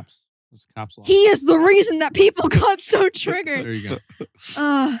in caps. It was caps lock. He is the reason that people got so triggered. There you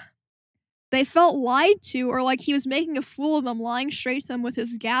go. They felt lied to, or like he was making a fool of them, lying straight to them with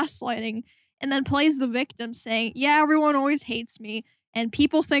his gaslighting, and then plays the victim saying, yeah, everyone always hates me, and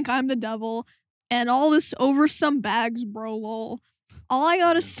people think I'm the devil, and all this over some bags, bro, lol. All I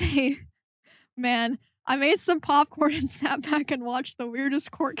gotta say, man, I made some popcorn and sat back and watched the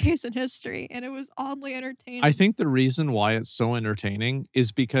weirdest court case in history, and it was oddly entertaining. I think the reason why it's so entertaining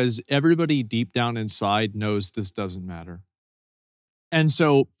is because everybody deep down inside knows this doesn't matter. And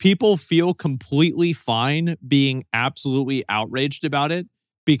so people feel completely fine being absolutely outraged about it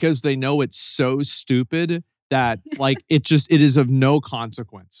because they know it's so stupid that like it is of no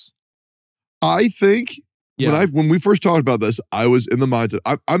consequence. I think Yeah. when we first talked about this, I was in the mindset.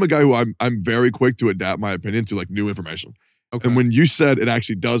 I'm a guy who I'm very quick to adapt my opinion to like new information. Okay. And when you said it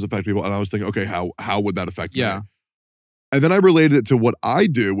actually does affect people, and I was thinking, okay, how would that affect me? Yeah. And then I related it to what I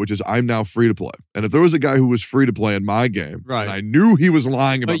do, which is I'm now free to play. And if there was a guy who was free to play in my game, Right. and I knew he was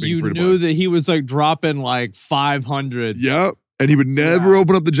lying about But being you free to play. knew that he was like dropping like 500. Yeah. And he would never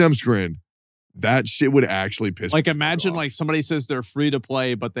open up the gem screen. That shit would actually piss Like me imagine off. like somebody says they're free to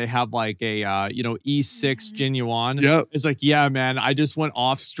play, but they have like a E6 genuine. Yep. It's like, yeah, man, I just went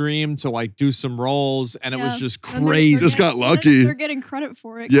off stream to like do some rolls and it was Yeah. just And they're crazy. Just got getting- lucky. They're getting credit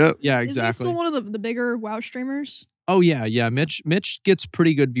for it. Yeah. 'cause Yeah, Is he exactly. still one of the bigger WoW streamers? Oh yeah. Mitch gets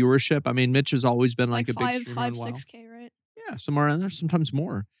pretty good viewership. I mean, Mitch has always been like, a big streamer on WoW. 6K, right? Yeah, somewhere in there, sometimes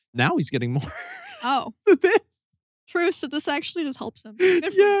more. Now he's getting more. Oh, than this. true. So this actually just helps him. Good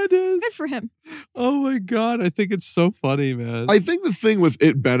for, Yeah, it is. good for him. Oh my God. I think it's so funny, man. I think the thing with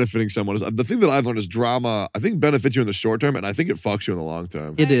it benefiting someone is the thing that I've learned is drama. I think benefits you in the short term, and I think it fucks you in the long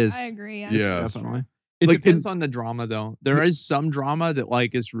term. It is. I agree. Yeah. Definitely. It Like, depends on the drama, though. There is some drama that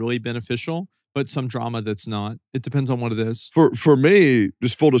like is really beneficial, but some drama that's not. It depends on what it is. For me,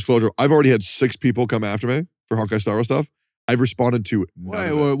 just full disclosure, I've already had 6 people come after me for Honkai Star Wars stuff. I've responded to none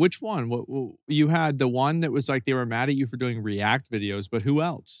of it. Wait, which one? You had the one that was like they were mad at you for doing React videos, but who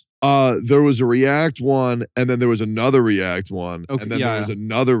else? There was a React one, and then there was another React one, Okay, and then yeah. there was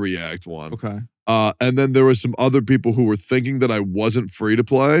another React one. Okay. And then there was some other people who were thinking that I wasn't free to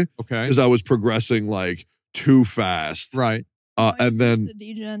play Okay. because I was progressing like too fast. Right. And then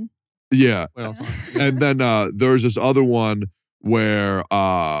Degen. yeah, What else? and then there's this other one where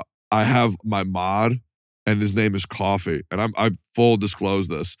I have my mod, and his name is Coffee, and I full disclose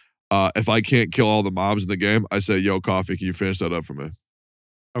this. If I can't kill all the mobs in the game, I say, "Yo, Coffee, can you finish that up for me?"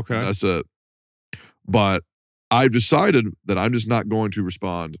 Okay. And that's it. But I've decided that I'm just not going to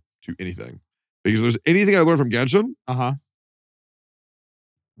respond to anything because if there's anything I learned from Genshin. Uh-huh.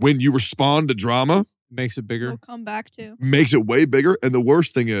 When you respond to drama, Makes it bigger. We'll come back to. makes it way bigger. And the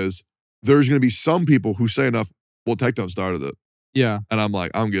worst thing is, there's going to be some people who say enough. Well, Tectone started it, Yeah. and I'm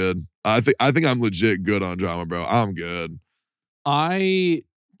like, I'm good. I think I'm legit good on drama, bro. I'm good.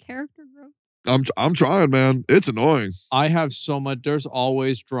 Character growth. I'm trying, man. It's annoying. I have so much. There's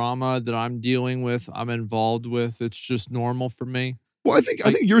always drama that I'm dealing with. I'm involved with. It's just normal for me. Well, I think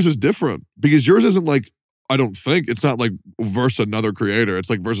yours is different because yours isn't like. I don't think it's not like versus another creator. It's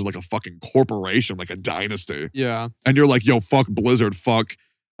like versus like a fucking corporation, like a dynasty. Yeah. And you're like, yo, fuck Blizzard, fuck,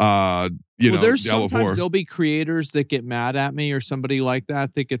 There's Diablo sometimes 4. there'll be creators that get mad at me or somebody like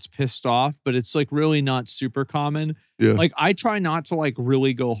that gets pissed off, but it's like really not super common. Yeah. Like I try not to like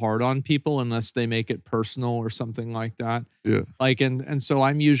really go hard on people unless they make it personal or something like that. Yeah. Like and so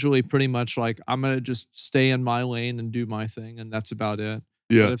I'm usually pretty much like I'm gonna just stay in my lane and do my thing, and that's about it.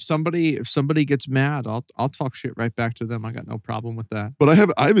 Yeah. But if somebody gets mad, I'll talk shit right back to them. I got no problem with that. But I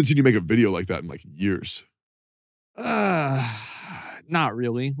haven't seen you make a video like that in like years. Not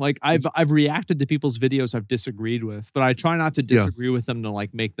really. Like I've reacted to people's videos I've disagreed with, but I try not to Yeah. disagree with them to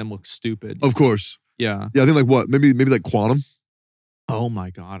like make them look stupid. Of course. Yeah. Yeah, I think like what? Maybe like Quantum. Oh my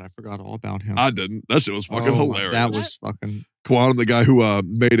God, I forgot all about him. I didn't. That shit was fucking Oh my- hilarious. That was fucking. Quantum, the guy who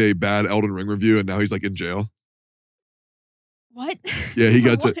made a bad Elden Ring review and now he's like in jail. What? Yeah, he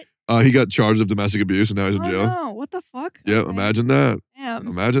got What? he got charged of domestic abuse and now he's in Oh, jail. no. What the fuck? Yeah, Okay. imagine that. Damn.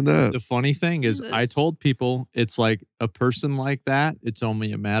 Imagine that. The funny thing is, I Jesus. told people it's like a person like that. It's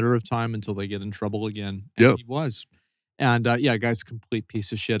only a matter of time until they get in trouble again. And Yep. he was. And yeah, guy's a complete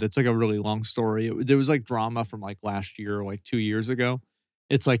piece of shit. It's like a really long story. There was like drama from like last year or like 2 years ago.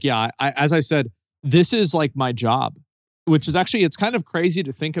 It's like, yeah, as I said, this is like my job, which is actually, it's kind of crazy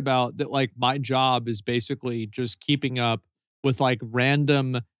to think about that. Like my job is basically just keeping up with like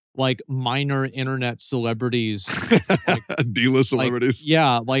random like minor internet celebrities, D-list celebrities.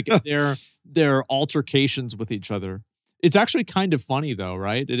 like their altercations with each other. It's actually kind of funny though,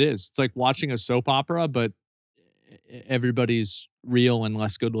 right? It is. It's like watching a soap opera, but everybody's real and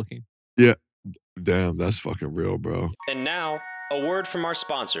less good looking. Yeah. Damn, that's fucking real, bro. And now, a word from our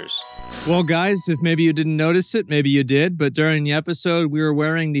sponsors. Well, guys, if maybe you didn't notice it, maybe you did, but during the episode, we were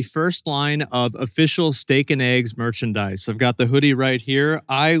wearing the first line of official Steak and Eggs merchandise. I've got the hoodie right here.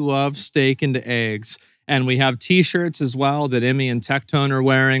 I love steak and eggs. And we have t-shirts as well that Emmy and Tectone are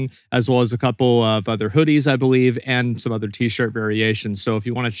wearing, as well as a couple of other hoodies, I believe, and some other t-shirt variations. So if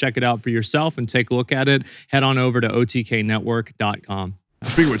you want to check it out for yourself and take a look at it, head on over to otknetwork.com.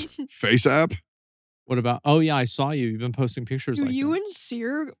 Speaking of which, Face app. What about? Oh yeah, I saw you. You've been posting pictures Dude, like you that. and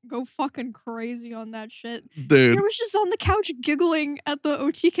Seer go fucking crazy on that shit. Dude. He was just on the couch giggling at the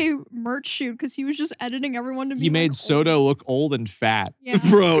OTK merch shoot because he was just editing everyone to be He made like, Soto look old and fat. Yeah.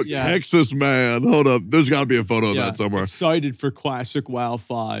 Bro, Yeah. Texas man. Hold up. There's got to be a photo of that somewhere. Excited for Classic WoW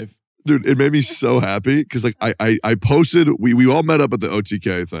 5. Dude, it made me so happy because like I posted, we all met up at the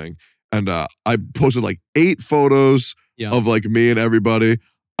OTK thing, and I posted like 8 photos of like me and everybody.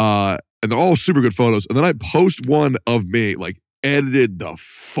 And they're all super good photos. And then I post one of me, like, edited the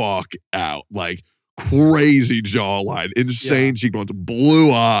fuck out. Like, crazy jawline, insane cheekbones,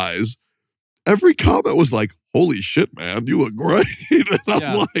 blue eyes. Every comment was like, holy shit, man, you look great. And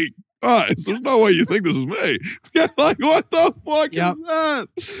I'm like, guys, there's no way you think this is me. Yeah, like, what the fuck is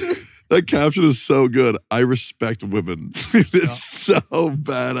that? That caption is so good. I respect women. It's so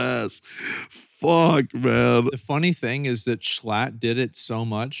badass. Fuck, man. The funny thing is that Schlatt did it so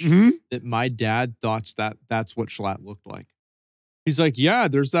much that my dad thought that's what Schlatt looked like. He's like, yeah,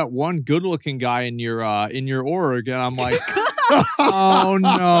 there's that one good-looking guy in your org. And I'm like, oh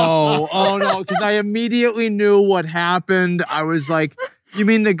no. Because I immediately knew what happened. I was like, you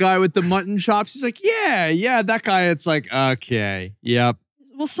mean the guy with the mutton chops? He's like, yeah, that guy. It's like, okay, yep.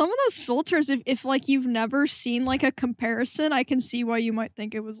 Well, some of those filters, if like you've never seen like a comparison, I can see why you might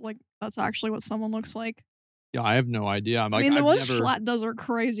think it was like that's actually what someone looks like. Yeah, I have no idea. I mean, the ones Schlatt does are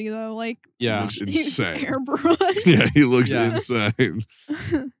crazy though. Like, he looks insane. Airbrush. Yeah, he looks insane.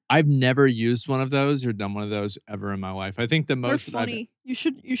 I've never used one of those or done one of those ever in my life. I think the most they're funny. You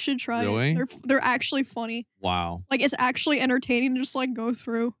should try Really? it. They're actually funny. Wow. Like it's actually entertaining to just like go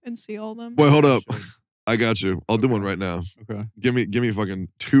through and see all of them. Wait, hold up. I got you. I'll do one right now. Okay. Give me fucking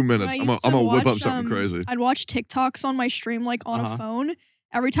 2 minutes. I'm gonna whip up something crazy. I'd watch TikToks on my stream like on a phone.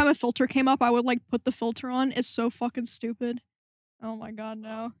 Every time a filter came up, I would like put the filter on. It's so fucking stupid. Oh my god,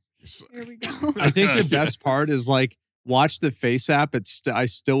 no. Here we go. I think the best part is like watch the Face app. I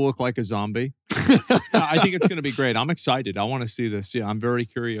still look like a zombie. I think it's gonna be great. I'm excited. I want to see this. Yeah, I'm very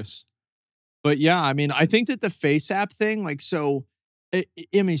curious. But yeah, I mean, I think that the Face app thing, like, so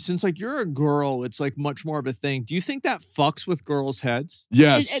Emmy, since like you're a girl, it's like much more of a thing. Do you think that fucks with girls' heads?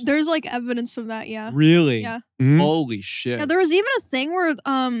 Yes. There's like evidence of that, yeah. Really? Yeah. Holy shit. Yeah, there was even a thing where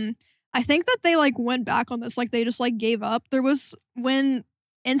I think that they like went back on this, like they just like gave up. There was when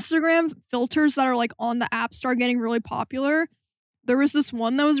Instagram filters that are like on the app started getting really popular. There was this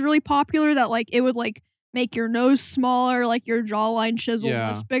one that was really popular that like it would like make your nose smaller, like your jawline chisel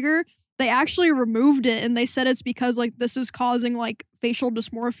looks bigger. They actually removed it and they said it's because like this is causing like facial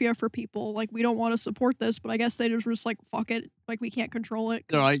dysmorphia for people. Like we don't want to support this, but I guess they just like fuck it. Like we can't control it.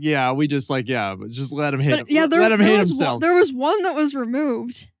 They're like, yeah, we just like, but just let him hate him. Yeah, let him hate himself. There was one that was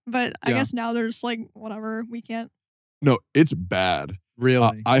removed, but I guess now they're just like, whatever, we can't. No, it's bad.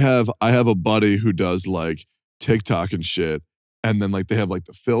 Really? I have a buddy who does like TikTok and shit. And then like they have like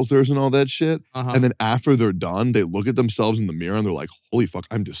the filters and all that shit. And then after they're done, they look at themselves in the mirror and they're like, holy fuck,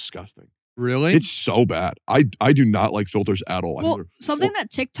 I'm disgusting. Really? It's so bad. I do not like filters at all. Well, something that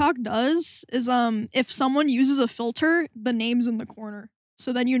TikTok does is if someone uses a filter, the name's in the corner.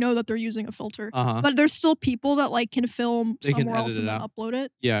 So then you know that they're using a filter. But there's still people that like can film somewhere else and then upload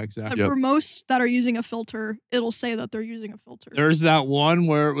it. Yeah, exactly. But for most that are using a filter, it'll say that they're using a filter. There's that one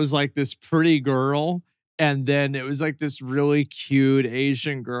where it was like this pretty girl. And then it was like this really cute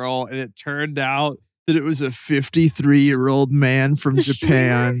Asian girl. And it turned out that it was a 53-year-old man from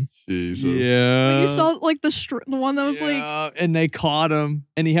Japan. Jesus. Yeah. But you saw like the one that was like. And they caught him.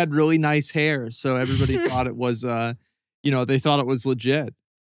 And he had really nice hair. So everybody thought it was, they thought it was legit.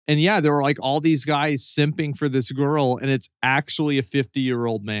 And yeah, there were like all these guys simping for this girl. And it's actually a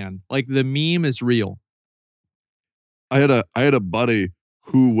 50-year-old man. Like the meme is real. I had a buddy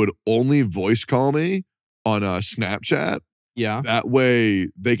who would only voice call me on Snapchat. Yeah. That way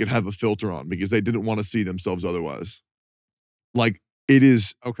they could have a filter on because they didn't want to see themselves otherwise. Like it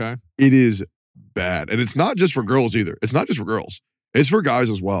is okay. It is bad. And it's not just for girls either. It's not just for girls. It's for guys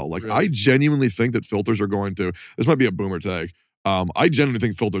as well. Like, I Really? genuinely think that filters are going to, this might be a boomer take. I genuinely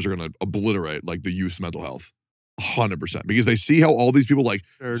think filters are going to obliterate like the youth's mental health. 100%. Because they see how all these people like,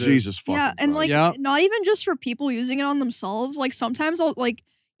 There it is. Jesus fucking Yeah, and like Yeah. not even just for people using it on themselves. Like sometimes I'll like,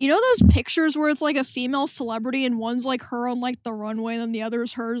 you know those pictures where it's like a female celebrity and one's like her on like the runway and then the other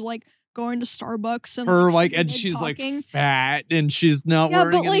is hers like going to Starbucks and Her like, she's and mid she's talking. like fat and she's not Yeah,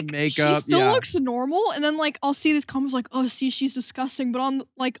 wearing but like any she makeup. still Yeah. looks normal, and then like I'll see these comments like, "Oh, see, she's disgusting," but on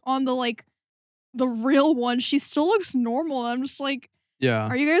the real one, she still looks normal. I'm just like, Yeah.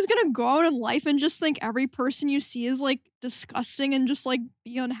 are you guys gonna go out in life and just think every person you see is like disgusting and just like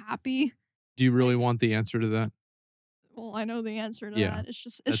be unhappy? Do you really like- want the answer to that? Well, I know the answer to Yeah, that. It's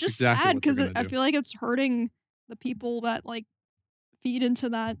just that's exactly sad what they're because gonna I do. feel like it's hurting the people that like feed into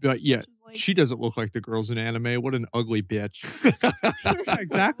that. But yeah, which is, like, she doesn't look like the girls in anime. What an ugly bitch.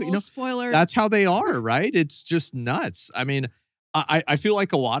 Exactly. You little know, spoiler. that's how they are, right? It's just nuts. I mean, I feel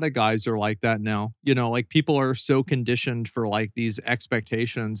like a lot of guys are like that now. You know, like people are so conditioned for like these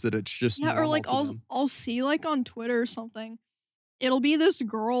expectations that it's just yeah, or normal like to them. I'll see like on Twitter or something. It'll be this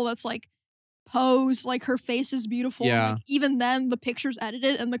girl that's like posed, like her face is beautiful. and, Yeah. like, even then the picture's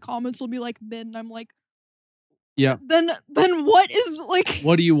edited and the comments will be like mid, and I'm like, Yeah. Then what is like?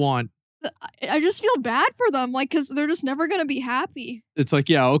 What do you want? I just feel bad for them, like, because they're just never gonna be happy. It's like,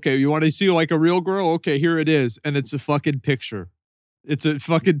 yeah, okay, you want to see like a real girl? Okay, here it is. And it's a fucking picture. It's a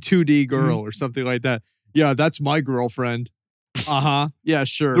fucking 2D girl or something like that. Yeah, that's my girlfriend. Uh-huh. Yeah,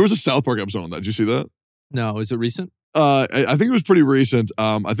 sure. There was a South Park episode on that. Did you see that? No, is it recent? I think it was pretty recent.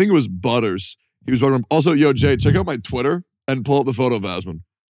 I think it was Butters. He was talking. Also, yo, Jay, check out my Twitter and pull up the photo of Asmon.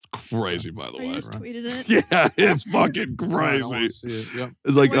 Crazy, by the Or you way. just tweeted it. Yeah, it's fucking I don't wanna crazy. see it. Yep.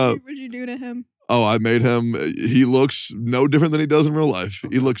 It's like, What'd you do to him? oh, I made him. He looks no different than he does in real life.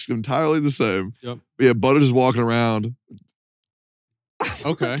 He looks entirely the same. Yep. But yeah, Butters is walking around.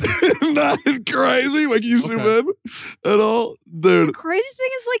 Okay. Not crazy. Like you zoom Okay. in at all, The dude. crazy thing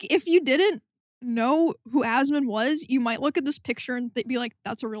is, like, if you didn't know who Asmon was, you might look at this picture and be like,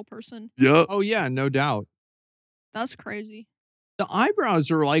 "That's a real person." Yep. Oh yeah, no doubt. That's crazy. The eyebrows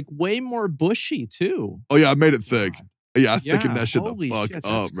are like way more bushy too. Oh yeah, I made it thick. God. Yeah, I thickened that shit the holy fuck shit, up,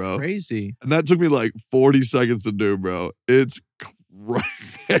 that's bro. Crazy. And that took me like 40 seconds to do, bro. It's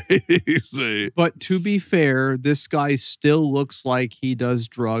crazy. But to be fair, this guy still looks like he does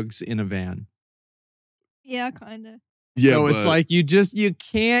drugs in a van. Yeah, kind of. Yeah, So it's but- like you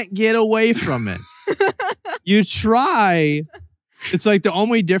can't get away from it. You try. It's like the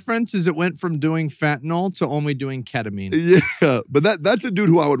only difference is it went from doing fentanyl to only doing ketamine. yeah, but that's a dude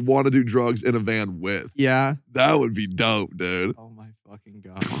who I would want to do drugs in a van with. Yeah. That would be dope, dude. Oh my fucking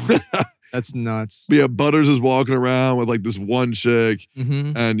god. That's nuts. Yeah, Butters is walking around with like this one chick,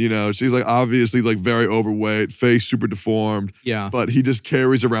 Mm-hmm. and you know, she's like obviously like very overweight, face super deformed, Yeah. but he just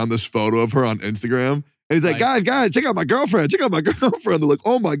carries around this photo of her on Instagram. And he's like, Like- guys, check out my girlfriend. Check out my girlfriend. They're like,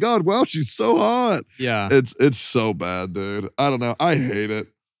 oh my God, wow, she's so hot. Yeah. It's so bad, dude. I don't know. I hate it.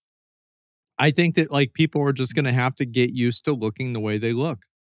 I think that like people are just going to have to get used to looking the way they look.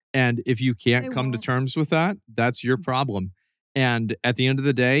 And if you can't They come to won't. terms with that, that's your problem. And at the end of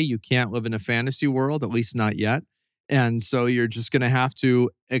the day, you can't live in a fantasy world, at least not yet. And so you're just going to have to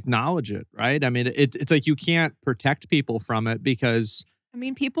acknowledge it, right? I mean, it's like you can't protect people from it because, I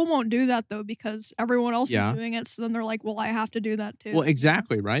mean, people won't do that though because everyone else Yeah. is doing it. So then they're like, "Well, I have to do that too." well,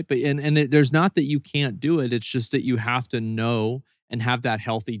 exactly, right? But there's not that you can't do it. It's just that you have to know and have that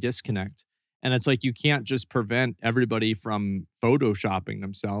healthy disconnect. And it's like you can't just prevent everybody from photoshopping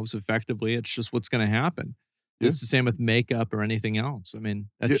themselves effectively. It's just what's going to happen. Yeah. It's the same with makeup or anything else. I mean,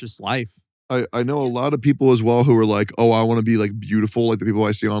 that's Yeah. just life. I know a lot of people as well who are like, oh, I want to be like beautiful like the people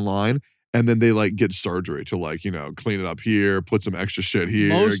I see online. And then they like get surgery to like, you know, clean it up here, put some extra shit here,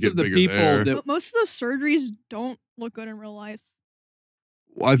 Most get of the bigger people there. that But most of those surgeries don't look good in real life.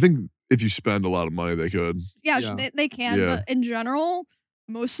 Well, I think if you spend a lot of money, they could. Yeah, Yeah. they can, Yeah. but in general,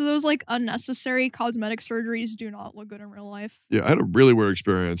 most of those like unnecessary cosmetic surgeries do not look good in real life. Yeah, I had a really weird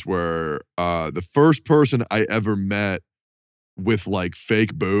experience where the first person I ever met with like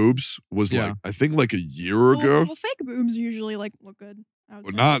fake boobs was Yeah. like, I think like a year ago. Well, fake boobs usually like look good. I would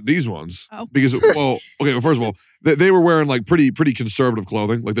But say. not these ones. Oh. Because, well, okay, well, first of all, they were wearing like pretty conservative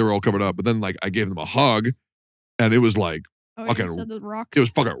clothing. Like they were all covered up. But then like I gave them a hug and it was like, Oh, yeah, you fucking- said the rocks. it was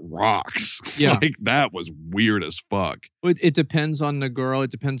fucking rocks. Yeah. Like that was weird as fuck. it depends on the girl. It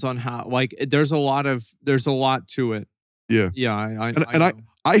depends on how. Like, there's a lot to it. Yeah. Yeah. I And know.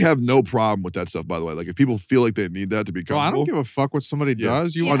 I have no problem with that stuff, by the way. Like if people feel like they need that to be Bro, I comfortable. don't give a fuck what somebody Yeah,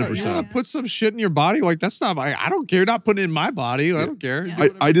 does. You 100%. want to put some shit in your body? Like that's not. I don't care. You're not putting it in my body. I Yeah. don't care. Yeah. Do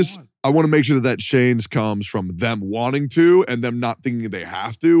whatever I you just want. I want to make sure that change comes from them wanting to and them not thinking they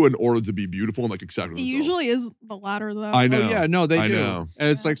have to in order to be beautiful and like accepting It themselves. usually is the latter though. I know. Oh, yeah, no, they I do. know. And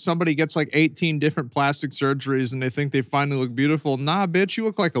it's like somebody gets like 18 different plastic surgeries and they think they finally look beautiful. Nah, bitch, you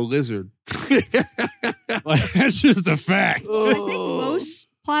look like a lizard. Like, that's just a fact. I think most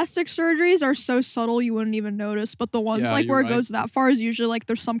plastic surgeries are so subtle you wouldn't even notice, but the ones Yeah, like you're where it right. goes that far is usually like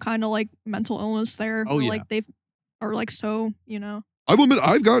there's some kind of like mental illness there. Oh, or, yeah. like they've or like so, you know. I will admit,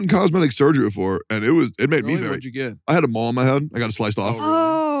 I've gotten cosmetic surgery before, and it made me Really? very. What'd you get? I had a mole on my head. I got it sliced off. Oh, really?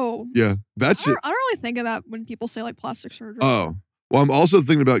 Oh. Yeah, that shit. I don't really think of that when people say like plastic surgery. Oh, well, I'm also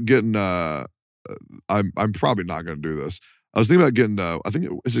thinking about getting. I'm probably not going to do this. I was thinking about getting. I think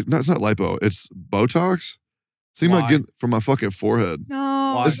it's not lipo. It's Botox. Thinking about Why? getting from my fucking forehead. No.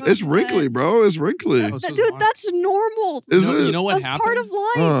 Why? It's wrinkly, bro. It's wrinkly. Oh, so Dude, why? that's normal. Is you know, it? You know what That's happened? part of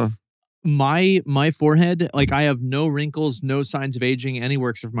life. My forehead, like I have no wrinkles, no signs of aging anywhere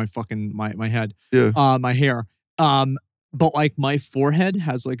except for my fucking my head. Yeah. My hair. But like my forehead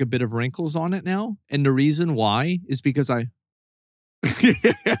has like a bit of wrinkles on it now. And the reason why is because I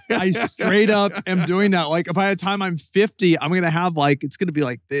straight up am doing that. Like by the time I'm 50, I'm gonna have like it's gonna be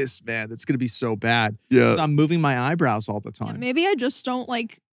like this, man. It's gonna be so bad. Yeah. Because I'm moving my eyebrows all the Yeah, time. maybe I just don't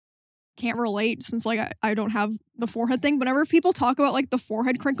like can't relate since like I don't have the forehead thing. Whenever people talk about like the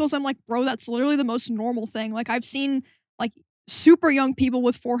forehead crinkles, I'm like, bro, that's literally the most normal thing. Like I've seen like super young people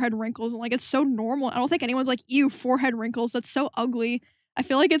with forehead wrinkles and like it's so normal. I don't think anyone's like, ew, forehead wrinkles. That's so ugly. I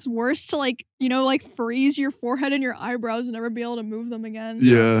feel like it's worse to like, you know, like freeze your forehead and your eyebrows and never be able to move them again.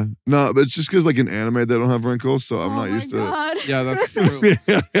 Yeah. No, but it's just because like in anime they don't have wrinkles, so I'm Oh not my used to God. Yeah, that's true. it.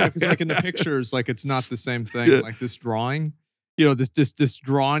 Yeah, because like in the pictures, like it's not the same thing. Yeah. Like this drawing, you know, this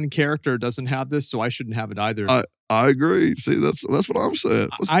drawn character doesn't have this, so I shouldn't have it either. I agree. See, that's what I'm saying.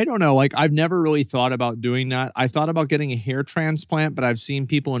 I don't know. Like I've never really thought about doing that. I thought about getting a hair transplant, but I've seen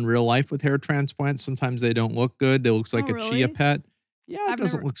people in real life with hair transplants. Sometimes they don't look good. It looks like Oh, a really? chia pet. Yeah, it I've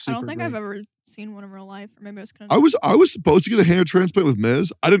doesn't never, look I super don't think great. I've ever seen one in real life. Or maybe I was kind I was supposed to get a hair transplant with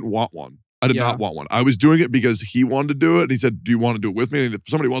Miz. I didn't want one. I did Yeah. not want one. I was doing it because he wanted to do it, and he said, "Do you want to do it with me?" And if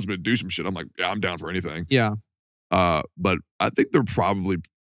somebody wants me to do some shit, I'm like, "Yeah, I'm down for anything." Yeah, But I think they're probably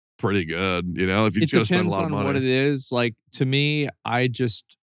pretty good. You know, if you it just gotta spend a depends lot of on what it money. is. Like to me, I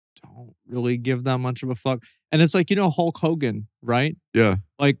just don't really give that much of a fuck. And it's like, you know, Hulk Hogan, right? Yeah,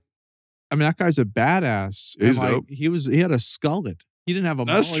 Like, I mean, that guy's a badass. And, He's like, dope. he had a skullet. He didn't have a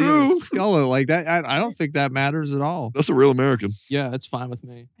That's mullet, he had a true. skullet like that. I don't think that matters at all. that's a real American. Yeah, it's fine with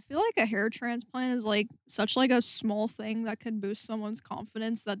me. I feel like a hair transplant is like such like a small thing that could boost someone's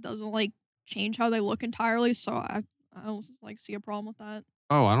confidence that doesn't like change how they look entirely. So I don't like see a problem with that.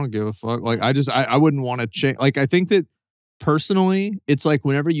 Oh, I don't give a fuck. Like I wouldn't want to change. Like I think that personally, it's like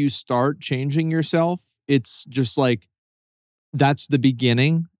whenever you start changing yourself, it's just like that's the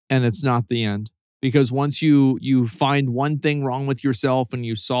beginning and it's not the end. Because once you find one thing wrong with yourself and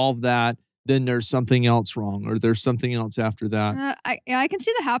you solve that, then there's something else wrong or there's something else after that. I can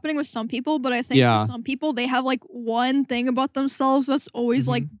see that happening with some people, but I think Yeah. for some people they have like one thing about themselves that's always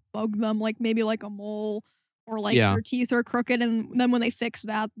Mm-hmm. like bug them, like maybe like a mole or like Yeah. their teeth are crooked, and then when they fix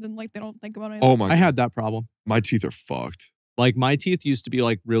that, then like they don't think about anything. Oh my! I had that problem. My teeth are fucked. Like my teeth used to be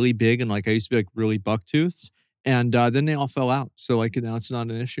like really big and like I used to be like really buck toothed. And then they all fell out. So like now it's not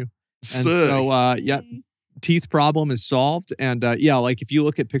an issue. And Sick. so yeah, teeth problem is solved. And yeah, like if you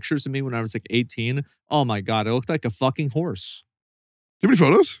look at pictures of me when I was like 18, oh my God, I looked like a fucking horse. Do you have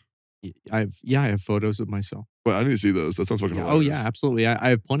any photos? I have photos of myself. Well, I need to see those. That sounds fucking Yeah, hilarious. oh yeah, absolutely. I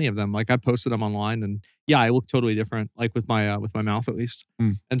have plenty of them. Like I posted them online and yeah, I look totally different, like with my mouth at least.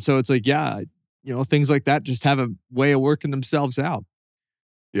 Mm. And so it's like, yeah, you know, things like that just have a way of working themselves out.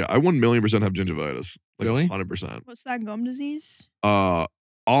 Yeah, I 1,000,000% have gingivitis. Like Really? 100%. What's that, gum disease? All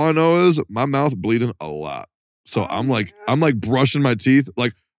I know is my mouth bleeding a lot. So Oh, I'm like brushing my teeth.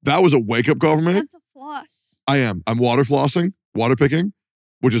 Like that was a wake up call for You me. have to floss. I am. I'm water flossing, water picking,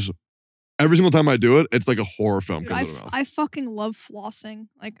 which is every single time I do it, it's like a horror film Dude, comes out of my mouth. I fucking love flossing.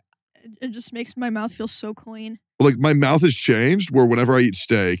 Like it just makes my mouth feel so clean. Like my mouth has changed where whenever I eat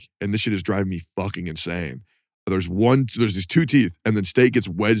steak, and this shit is driving me fucking insane. There's these two teeth, and then steak gets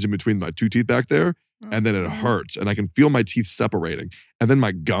wedged in between my two teeth back there, and then it hurts, and I can feel my teeth separating, and then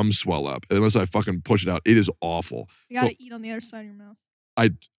my gums swell up. And unless I fucking push it out, it is awful. You gotta eat on the other side of your mouth.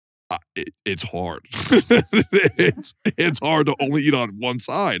 It's hard. it's hard to only eat on one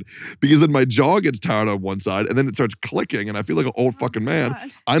side because then my jaw gets tired on one side, and then it starts clicking, and I feel like an old fucking man.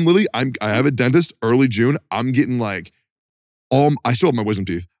 God. I have a dentist early June. I'm getting like I still have my wisdom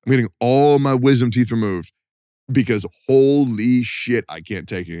teeth. I'm getting all my wisdom teeth removed because holy shit, I can't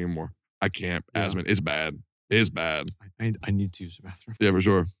take it anymore. I can't. Yeah. Asmon, it's bad. is bad. I need to use the bathroom. Yeah, for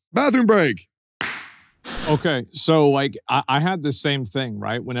sure. Bathroom break. Okay, so like I had the same thing,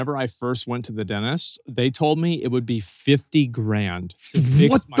 right? Whenever I first went to the dentist, they told me it would be 50 grand to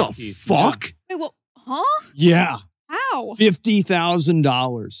fix What my the teeth. fuck? Wait, what? Huh? Yeah, How?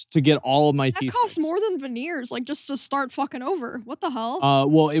 $50,000 to get all of my That teeth. costs fixed. more than veneers, like just to start fucking over. What the hell?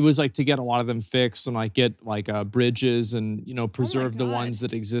 Well, it was like to get a lot of them fixed and like get like bridges and preserve the God. ones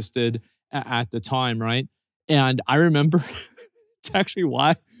that existed at the time, right? And I remember it's actually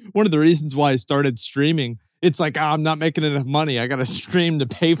one of the reasons why I started streaming. It's like, I'm not making enough money. I got to stream to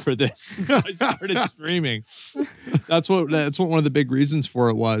pay for this. So I started streaming. That's what one of the big reasons for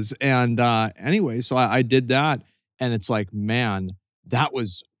it was. And anyway, so I did that, and it's like, man, that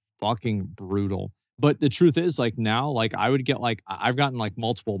was fucking brutal. But the truth is, like now, like I would get like I've gotten like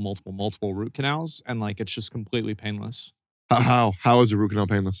multiple root canals, and like it's just completely painless. How is a root canal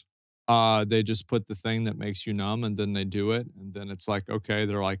painless? They just put the thing that makes you numb, and then they do it, and then it's like, okay,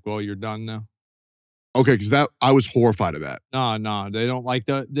 they're like, well, you're done now. Okay, because I was horrified of that. No, they don't like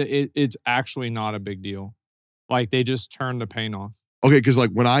it's actually not a big deal. Like they just turn the pain off. Okay, because like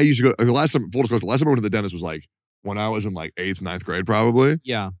when I used to go, the last time I went to the dentist was like when I was in like 8th, 9th grade probably.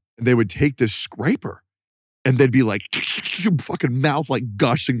 Yeah. And they would take this scraper and they'd be like, fucking mouth like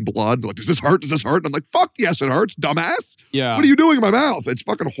gushing blood. Like, does this hurt? Does this hurt? And I'm like, fuck yes, it hurts, dumbass. Yeah. What are you doing in my mouth? It's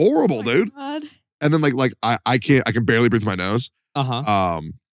fucking horrible, Oh my dude. God. And then like I can barely breathe through my nose. Uh-huh.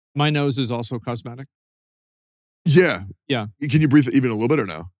 My nose is also cosmetic. Yeah. Yeah. Can you breathe even a little bit or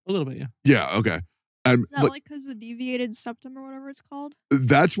no? A little bit, yeah. Yeah, okay. And Is that like because the deviated septum or whatever it's called?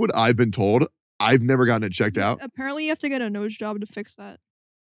 that's what I've been told. I've never gotten it checked out. Apparently, you have to get a nose job to fix that.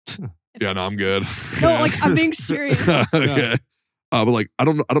 Yeah, no, I'm good. No, like I'm being serious. Okay. But like I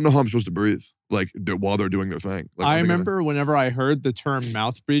don't know how I'm supposed to breathe like while they're doing their thing. Like, I remember whenever I heard the term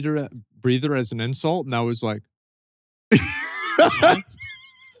mouth breather as an insult, and I was like,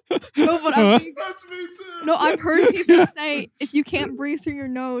 No, but I've heard people say if you can't breathe through your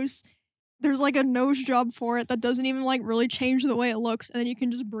nose, there's like a nose job for it that doesn't even like really change the way it looks, and then you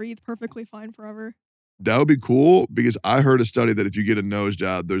can just breathe perfectly fine forever. That would be cool because I heard a study that if you get a nose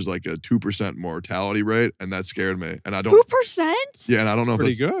job, there's like a 2% mortality rate, and that scared me. And I don't 2%? Yeah, and I don't know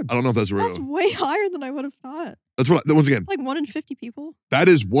pretty if that's good. I don't know if that's real. That's way higher than I would have thought. That's what once again, It's like 1 in 50 people. that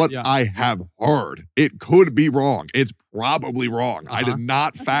is what Yeah. I have heard. It could be wrong. It's probably wrong. I Uh-huh. did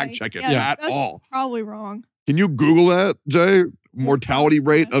not Okay. fact check it Yeah, at that's all. Probably wrong. Can you Google that, Jay? Mortality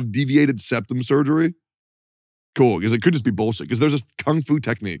rate Yeah. of deviated septum surgery? Cool, because it could just be bullshit. Because there's a kung fu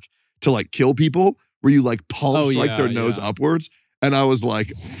technique to like kill people where you like palm strike their nose upwards. And I was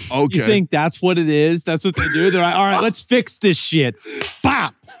like, okay. You think that's what it is? That's what they do? They're like, all right, let's fix this shit.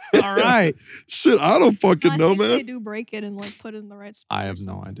 Bop. All right. Shit, I don't fucking I know, think man. They do break it and like put it in the right spot. I or have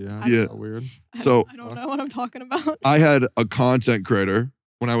no something. idea. Yeah. So weird. So- I don't know what I'm talking about. I had a content creator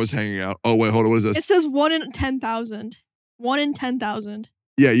when I was hanging out. Oh, wait, hold on. What is this? It says 1 in 10,000. 1 in 10,000.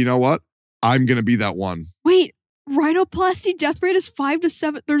 Yeah, you know what? I'm going to be that one. Wait, rhinoplasty death rate is 5 to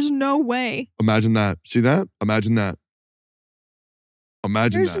 7. There's no way. Imagine that. See that? Imagine that.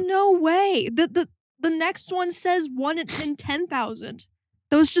 Imagine There's that. no way. The next one says 1 in 10,000.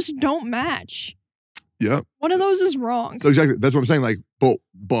 Those just don't match. Yeah. One of those is wrong. So exactly. That's what I'm saying. Like,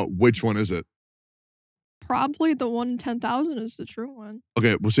 but which one is it? Probably the 1 in 10,000 is the true one.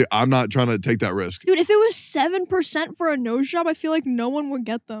 Okay, well, see, I'm not trying to take that risk. Dude, if it was 7% for a nose job, I feel like no one would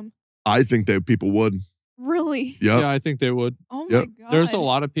get them. I think that people would. Really? Yeah. Yeah, I think they would. Oh my Yep. God. There's a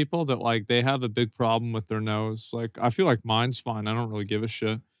lot of people that like they have a big problem with their nose. Like I feel like mine's fine. I don't really give a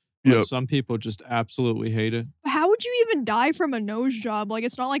shit. But Yep. some people just absolutely hate it. How would you even die from a nose job? Like,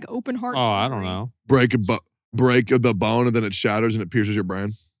 it's not like open heart Oh, I don't surgery. know. Break of the bone and then it shatters and it pierces your brain.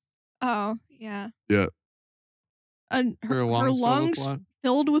 Oh, yeah. Yeah. And her Your lungs, lungs filled with blood?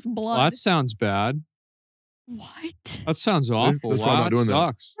 filled with blood. Well, that sounds bad. What? That sounds awful. that's why I'm Wow, not that doing that.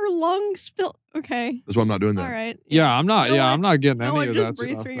 sucks. Her lungs filled. Okay. That's why I'm not doing that. All right. Yeah, I'm not. You know Yeah, what? I'm not getting No any one of just that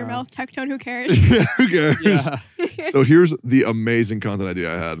breathe stuff, through your man. mouth. Tectone, who cares? Who cares? Yeah. So here's the amazing content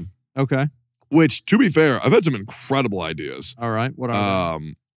idea I had, Okay. which, to be fair, I've had some incredible ideas. All right. What are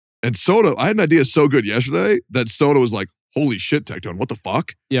And Soda, I had an idea so good yesterday that Soda was like, holy shit, Tectone, what the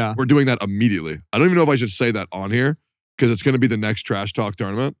fuck? they? Yeah. We're doing that immediately. I don't even know if I should say that on here because it's going to be the next Trash Talk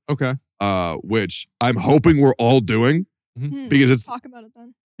tournament, Okay. which I'm hoping we're all doing because it's, Talk about it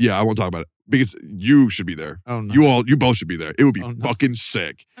then. yeah, I won't talk about it because you should be there. Oh no. You both should be there. It would be Oh, no. fucking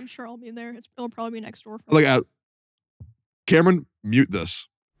sick. I'm sure I'll be there. It'll probably be next door. For Like, me. Cameron, mute this.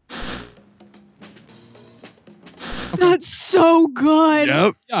 That's so good.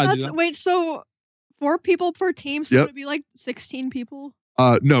 Yep. Yeah. I do That's that. wait. So 4 people per team. So Yep. it'd be like 16 people.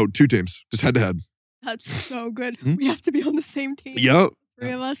 No, 2 teams, just head to head. That's so good. Hmm? We have to be on the same team. Yep.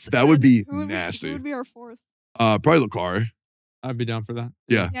 3 of us. That would be Who nasty. Who would be our fourth? Probably Lucari. I'd be down for that.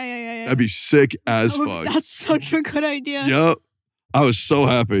 Yeah. Yeah. That'd be sick as That would- fuck. That's such a good idea. Yep. I was so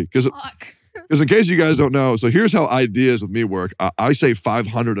happy because Fuck. in case you guys don't know, so here's how ideas with me work. I say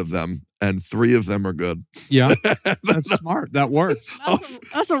 500 of them, and 3 of them are good. Yeah, that's smart. That works.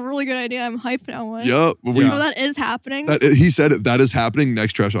 That's a really good idea. I'm hyped now. Yep. You know that is happening? He said it. That is happening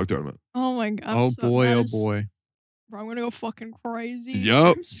next Trash Talk tournament. Oh my god. Oh boy. Bro, I'm gonna go fucking crazy.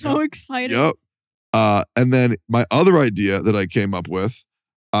 Yep. I'm so excited. Yep. And then my other idea that I came up with,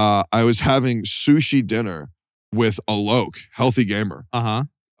 I was having sushi dinner with Alok, healthy gamer.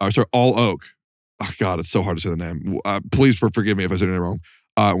 Sorry, All Oak. Oh God, it's so hard to say the name. Please forgive me if I said anything wrong.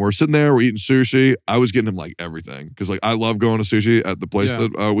 We're sitting there, we're eating sushi. I was getting him like everything because like I love going to sushi at the place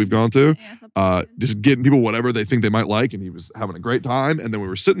that we've gone to. Just getting people whatever they think they might like, and he was having a great time. And then we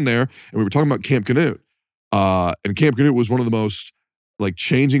were sitting there and we were talking about Camp Canute. And Camp Canute was one of the most like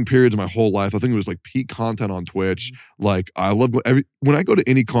changing periods of my whole life. I think it was like peak content on Twitch. Like I love when I go to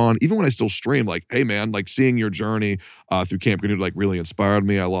any con, even when I still stream, like, hey man, like seeing your journey through Camp Canute like really inspired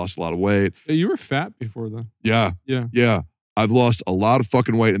me. I lost a lot of weight. You were fat before then. Yeah. I've lost a lot of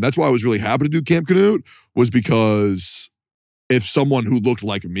fucking weight. And that's why I was really happy to do Camp Canute, was because if someone who looked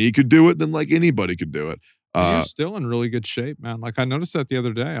like me could do it, then like anybody could do it. You're still in really good shape, man. Like I noticed that the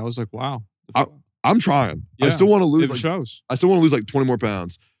other day. I was like, wow. I'm trying. Yeah, I still want to lose. It shows. I still want to lose like 20 more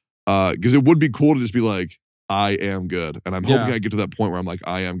pounds. Because it would be cool to just be like, I am good. And I'm hoping I get to that point where I'm like,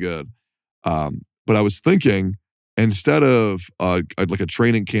 I am good. But I was thinking, instead of like a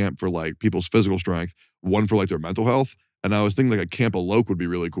training camp for like people's physical strength, one for like their mental health. And I was thinking like a Camp Alok would be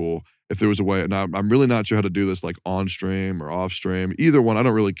really cool if there was a way. And I'm really not sure how to do this like on stream or off stream. Either one, I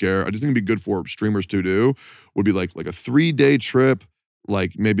don't really care. I just think it'd be good for streamers to do. Would be like a 3-day trip,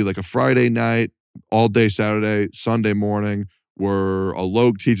 like maybe like a Friday night, all day Saturday, Sunday morning, where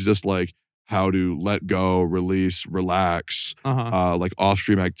Alok teaches us like how to let go, release, relax, like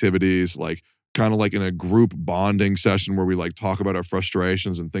off-stream activities, like kind of like in a group bonding session where we like talk about our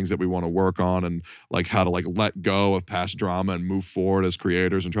frustrations and things that we want to work on, and like how to like let go of past drama and move forward as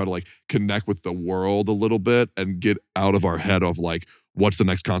creators and try to like connect with the world a little bit and get out of our head of like, what's the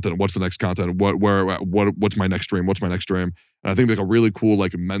next content? What's the next content? What's my next stream? What's my next stream? And I think like a really cool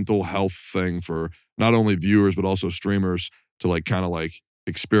like mental health thing for not only viewers but also streamers to like kind of like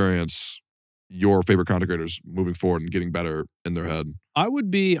experience your favorite content creators moving forward and getting better in their head. I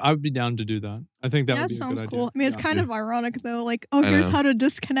would be down to do that. I think that would be a sounds good cool. idea. I mean, it's kind of ironic though. Like, oh, I here's know. how to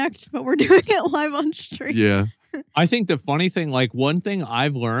disconnect, but we're doing it live on stream. Yeah. I think the funny thing, like one thing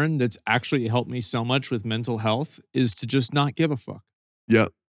I've learned that's actually helped me so much with mental health is to just not give a fuck. Yeah.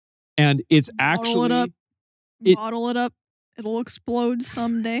 And it's Bottle actually it up. it- Bottle it up. It'll explode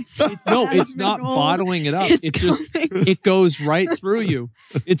someday. no, That's it's my not goal. bottling it up. It's It just coming. it goes right through you.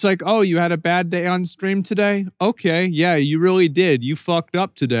 It's like, oh, you had a bad day on stream today? Okay, yeah, you really did. You fucked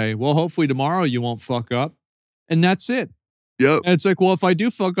up today. Well, hopefully tomorrow you won't fuck up. And that's it. Yep. And it's like, well, if I do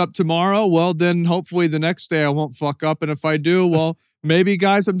fuck up tomorrow, well, then hopefully the next day I won't fuck up. And if I do, well, maybe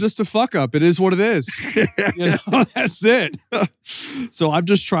guys, I'm just a fuck up. It is what it is. You know, that's it. So I've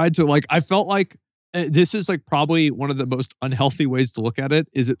just tried to like, I felt like this is like probably one of the most unhealthy ways to look at it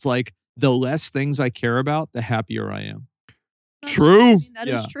is it's like the less things I care about, the happier I am. True. That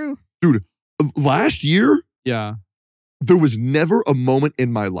is true. Last year, Yeah. there was never a moment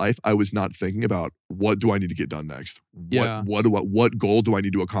in my life I was not thinking about what do I need to get done next? Yeah. What goal do I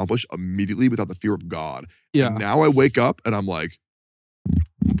need to accomplish immediately without the fear of God? Yeah. And now I wake up and I'm like,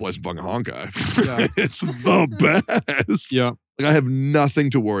 I'm playing some fucking Honkai. Yeah. It's the best. Yeah. Like I have nothing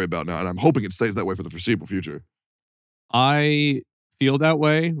to worry about now, and I'm hoping it stays that way for the foreseeable future. I feel that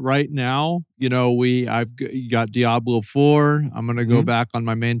way right now. You know, I've got Diablo 4. I'm going to go back on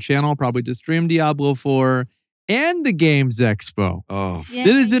my main channel, probably to stream Diablo 4 and the Games Expo. Oh, Yeah,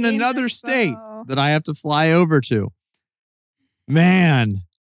 That is in Games another Expo. state that I have to fly over to. Man,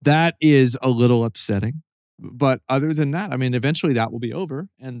 that is a little upsetting. But other than that, I mean, eventually that will be over.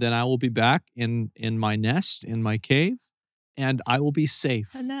 And then I will be back in my nest, in my cave, and I will be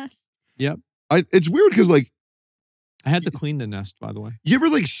safe. A nest. Yep. it's weird because like I had to clean the nest, by the way. you ever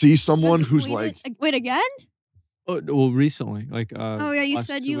like see someone who's Clean like it- wait again? Oh, well, recently. Like, Oh yeah, you last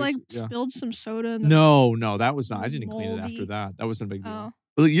said 2 you like weeks. Yeah. spilled some soda in the No, that was not. I didn't clean it after moldy. that. That wasn't a big deal.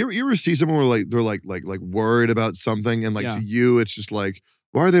 Oh. like you ever see someone where like they're like worried about something, and like Yeah. to you it's just like,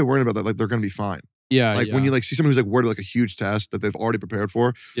 why are they worried about that? Like they're gonna be fine. Yeah. Like when you like see someone who's like worried about, like a huge test that they've already prepared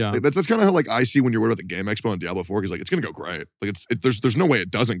for. Yeah. Like that's kind of how like I see when you're worried about the Game Expo and Diablo 4, because like it's gonna go great. Like there's no way it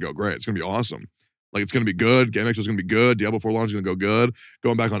doesn't go great. It's gonna be awesome. Like it's gonna be good. Game Expo's gonna be good. Diablo 4 launch is gonna go good.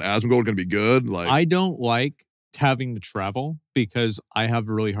 Going back on Asmon gonna be good. Like I don't like having to travel because I have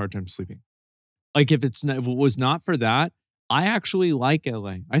a really hard time sleeping. Like if it was not for that, I actually like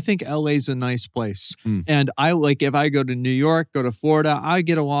LA. I think LA is a nice place. And I like if I go to New York, go to Florida, I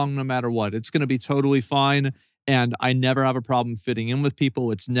get along no matter what. It's going to be totally fine. And I never have a problem fitting in with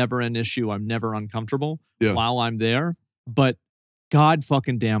people. It's never an issue. I'm never uncomfortable while I'm there. But God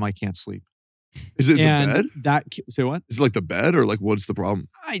fucking damn, I can't sleep. Is it the bed? Say what? Is it like the bed or like what's the problem?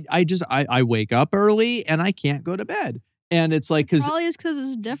 I wake up early and I can't go to bed. And it's like probably is because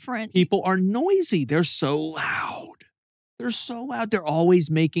it's different. People are noisy. They're so loud. They're so loud. They're always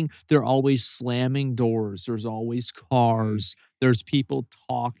slamming doors. There's always cars. There's people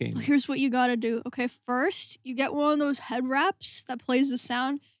talking. Here's what you gotta do. Okay, first, you get one of those head wraps that plays the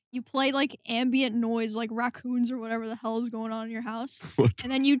sound. You play like ambient noise, like raccoons or whatever the hell is going on in your house. And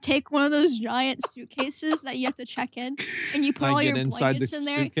then you take one of those giant suitcases that you have to check in, and you put all your blankets in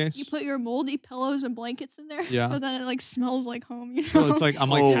there. Suitcase? You put your moldy pillows and blankets in there. So then it like smells like home. You know? So it's like I'm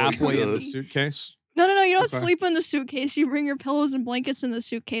like halfway in the suitcase. No. You don't sleep in the suitcase. You bring your pillows and blankets in the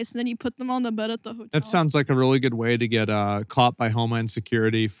suitcase, and then you put them on the bed at the hotel. That sounds like a really good way to get caught by Homeland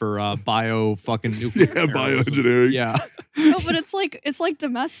Security for nuclear bioengineering. Yeah. No, but it's like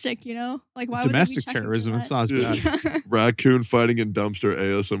domestic, you know? Like why domestic would they be terrorism? It's not as bad. Raccoon fighting in dumpster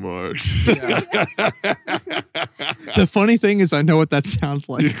ASMR. The funny thing is, I know what that sounds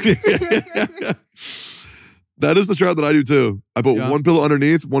like. That is the strat that I do too. I put one pillow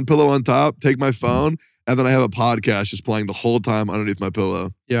underneath, one pillow on top, take my phone, and then I have a podcast just playing the whole time underneath my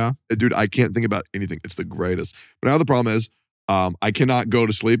pillow. Yeah. Dude, I can't think about anything. It's the greatest. But now the problem is, I cannot go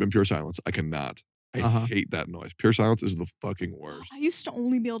to sleep in pure silence. I cannot. I hate that noise. Pure silence is the fucking worst. I used to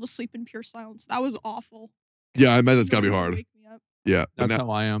only be able to sleep in pure silence. That was awful. Yeah, I bet that's gotta be hard. Wake me up. Yeah. That's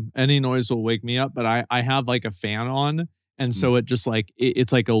how I am. Any noise will wake me up, but I have like a fan on. And so it just like,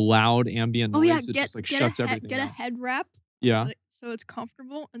 it's like a loud ambient noise. Oh yeah, it just like shuts everything Get a out. head wrap. Yeah. So it's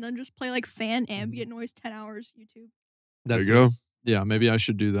comfortable. And then just play like fan ambient noise 10 hours YouTube. There you go. Yeah, maybe I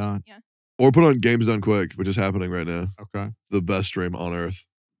should do that. Yeah. Or put on Games Done Quick, which is happening right now. Okay. The best stream on earth.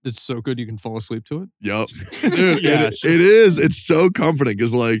 It's so good you can fall asleep to it. Yep. Dude, it is. It's so comforting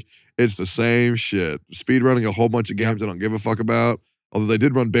because like it's the same shit. Speed running a whole bunch of games I don't give a fuck about. Although they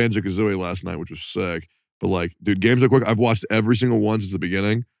did run Banjo-Kazooie last night, which was sick. But like, dude, Games Done Quick, I've watched every single one since the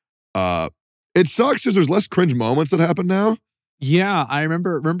beginning. It sucks because there's less cringe moments that happen now. Yeah, I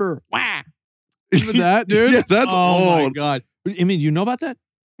remember, wah! Remember that, dude? Yeah, that's oh my God. I mean, you know about that?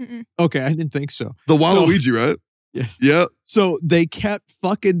 Mm-mm. Okay, I didn't think so. The Waluigi, right? Yes. Yeah. So they kept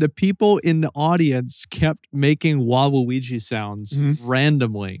the people in the audience kept making Waluigi sounds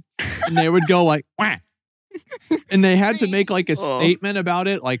randomly. And they would go like, wah! And they had to make like a statement about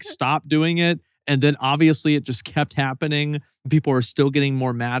it, like stop doing it. And then obviously it just kept happening. People are still getting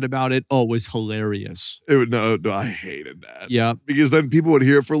more mad about it. Oh, it was hilarious. No, I hated that. Yeah. Because then people would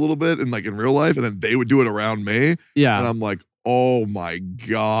hear it for a little bit and like in real life, and then they would do it around me. Yeah. And I'm like, oh my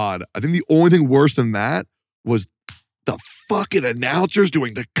God. I think the only thing worse than that was the fucking announcers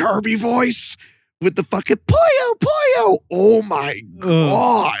doing the Kirby voice with the fucking Poyo. Oh my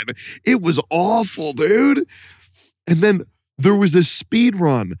God. It was awful, dude. And then there was this speed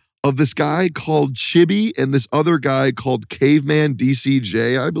run of this guy called Chibi and this other guy called Caveman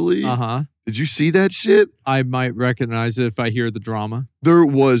DCJ, I believe. Did you see that shit? I might recognize it if I hear the drama. There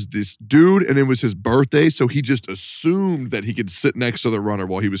was this dude and it was his birthday, so he just assumed that he could sit next to the runner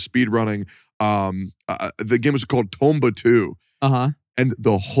while he was speed running. The game was called Tomba 2. And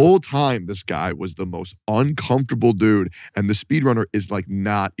the whole time, this guy was the most uncomfortable dude. And the speedrunner is like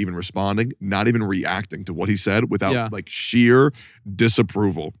not even responding, not even reacting to what he said without like sheer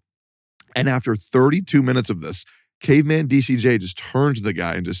disapproval. And after 32 minutes of this, Caveman DCJ just turned to the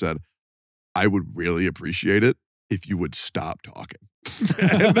guy and just said, I would really appreciate it if you would stop talking.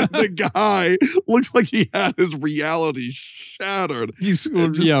 And then the guy looks like he had his reality shattered.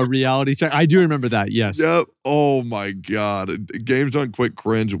 Reality check. I do remember that, yes. Yep. Oh my God. Games Done Quick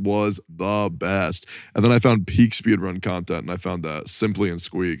cringe was the best. And then I found peak speedrun content and I found Simply and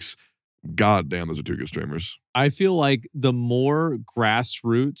Squeaks. God damn, those are two good streamers. I feel like the more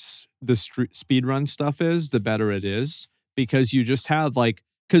grassroots the speedrun stuff is, the better it is. Because you just have like,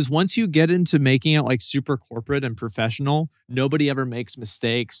 because once you get into making it like super corporate and professional, nobody ever makes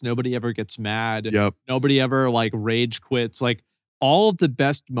mistakes. Nobody ever gets mad. Yep. Nobody ever like rage quits. Like all of the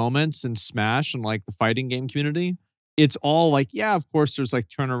best moments in Smash and like the fighting game community, it's all like, yeah, of course there's like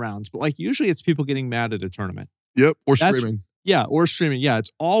turnarounds, but like usually it's people getting mad at a tournament. Yep. Or screaming. Yeah, or streaming. Yeah,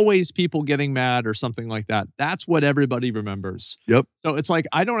 it's always people getting mad or something like that. That's what everybody remembers. Yep. So it's like,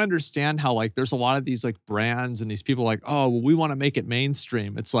 I don't understand how like there's a lot of these like brands and these people like, oh, well, we want to make it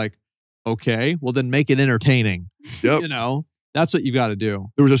mainstream. It's like, okay, well then make it entertaining. Yep. You know, that's what you got to do.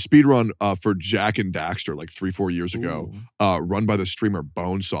 There was a speed run for Jack and Daxter like 3-4 years ago, Ooh. run by the streamer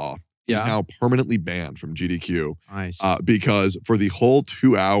Bonesaw. He's Yeah. now permanently banned from GDQ Nice. because for the whole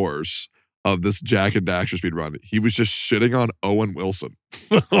 2 hours of this Jack and Daxter speed run, he was just shitting on Owen Wilson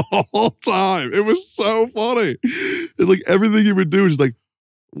the whole time. It was so funny. It's like everything he would do is just like,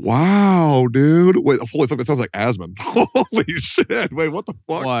 wow, dude. Wait, holy fuck, that sounds like Asmon. Holy shit. Wait, what the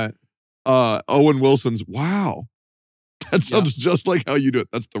fuck? What? Owen Wilson's wow. That sounds just like how you do it.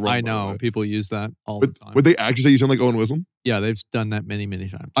 That's the wrong I know. way. People use that all the time. Would they actually say you sound like Owen Wilson? Yeah, they've done that many, many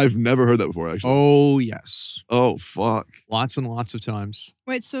times. I've never heard that before, actually. Oh, yes. Oh, fuck. Lots and lots of times.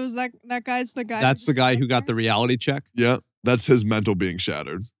 Wait, so is that guy's the guy? That's the guy who got the reality check. Yeah, that's his mental being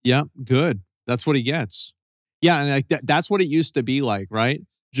shattered. Yeah, good. That's what he gets. Yeah, and like that's what it used to be like, right?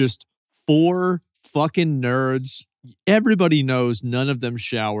 Just 4 fucking nerds. Everybody knows none of them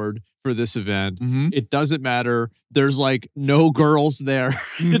showered for this event. Mm-hmm. It doesn't matter. There's like no girls there.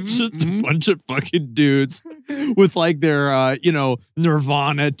 It's just a bunch of fucking dudes with like their,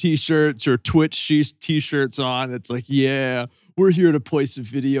 Nirvana t-shirts or Twitch t-shirts on. It's like, yeah, we're here to play some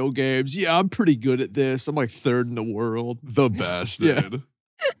video games. Yeah, I'm pretty good at this. I'm like 3rd in the world. The best, Yeah. dude.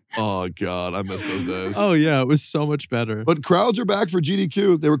 Oh, God, I miss those days. Oh, yeah, it was so much better. But crowds are back for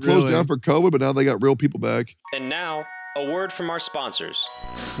GDQ. They were closed Really? down for COVID, but now they got real people back. And now, a word from our sponsors.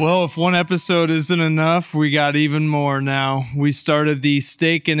 Well, if one episode isn't enough, we got even more now. We started the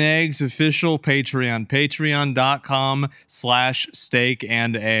Steak and Eggs official Patreon, patreon.com/steak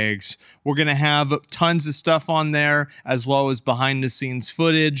and eggs. We're going to have tons of stuff on there, as well as behind the scenes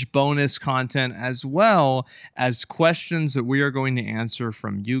footage, bonus content, as well as questions that we are going to answer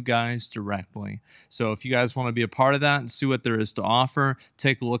from you guys directly. So if you guys want to be a part of that and see what there is to offer,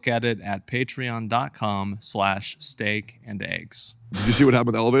 take a look at it at patreon.com/steak and eggs. Did you see what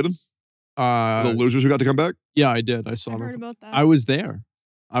happened with Elevated? The losers who got to come back? Yeah, I did. I saw I heard them. about that. I was there.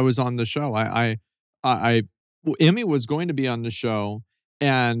 I was on the show. Emmy was going to be on the show,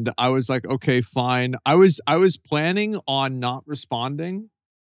 and I was like, okay, fine. I was planning on not responding,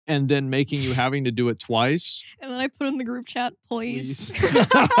 and then making you having to do it twice. And then I put in the group chat, please.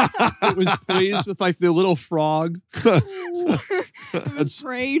 It was pleased with like the little frog. It was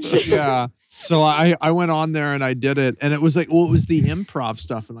rage. Yeah. So I went on there and I did it, and it was like, well, it was the improv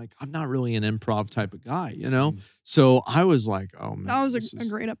stuff, and like I'm not really an improv type of guy, you know. So I was like, oh man, That was this a is-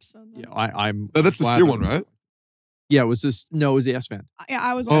 great episode. Though. Yeah, I'm. That's the glad Sear that- one, right? Yeah, it was this. No, it was the S fan. Yeah,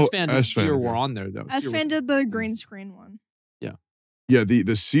 I was. Oh, on S-Fan and S-Fan, Sear okay. were on there though. Sear S-Fan was- did the green screen one. Yeah,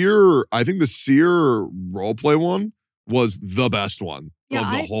 the Sear, I think the Sear roleplay one was the best one Yeah, of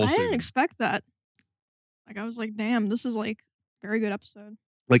the I whole didn't season. expect that. Like I was like, damn, this is like very good episode.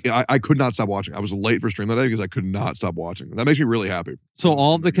 Like I could not stop watching. I was late for stream that day because I could not stop watching. That makes me really happy. So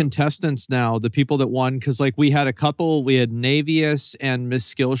all of the contestants now, the people that won, because like we had Navius and Miss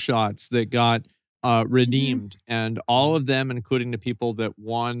Skill Shots that got redeemed, and all of them, including the people that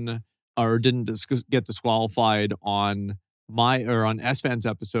won or didn't get disqualified on S-Fan's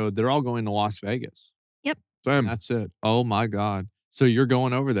episode, they're all going to Las Vegas. Same. That's it. Oh my God. So you're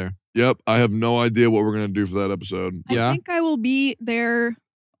going over there. Yep. I have no idea what we're gonna do for that episode. Yeah. I think I will be there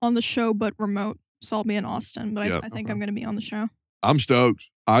on the show, but remote. So I'll be in Austin, but Yep. I think Okay. I'm going to be on the show. I'm stoked.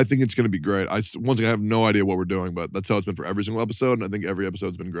 I think it's gonna be great. Once again, I have no idea what we're doing, but that's how it's been for every single episode, and I think every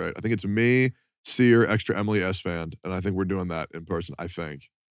episode's been great. I think it's me, Sear, Extra Emily, S-Fan, and I think we're doing that in person, I think.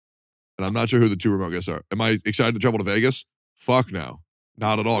 And I'm not sure who the 2 remote guests are. Am I excited to travel to Vegas? Fuck no.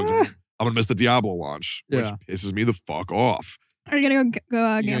 Not at all. 'Cause I'm gonna miss the Diablo launch, which Yeah. pisses me the fuck off. Are you going to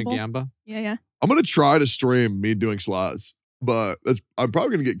go You gamble? gonna gamba? Yeah. I'm gonna try to stream me doing slots, but I'm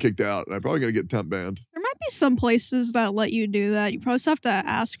probably gonna get kicked out, and I'm probably gonna get temp banned. There might be some places that let you do that. You probably just have to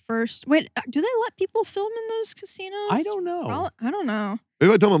ask first. Wait, do they let people film in those casinos? I don't know. I don't know.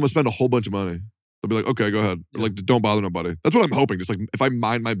 Maybe I tell them I'm gonna spend a whole bunch of money. They'll be like, okay, go ahead. Yeah. Like, don't bother nobody. That's what I'm hoping. Just like if I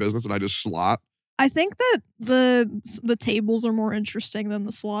mind my business and I just slot. I think that the tables are more interesting than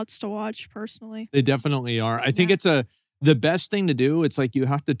the slots to watch, personally. They definitely are. I think Yeah. it's the best thing to do. It's like you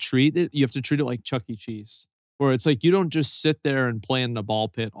have to treat it like Chuck E. Cheese, where it's like you don't just sit there and play in the ball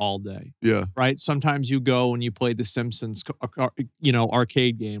pit all day, Yeah. right? Sometimes you go and you play the Simpsons,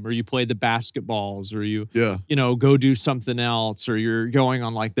 arcade game, or you play the basketballs, or you Yeah. go do something else, or you're going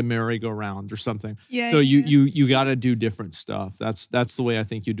on like the merry-go-round or something. Yeah. So yeah. you got to do different stuff. That's the way I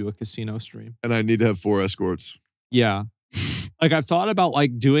think you do a casino stream. And I need to have 4 escorts. Yeah. Like I've thought about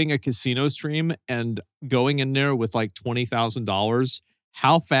like doing a casino stream and going in there with like $20,000.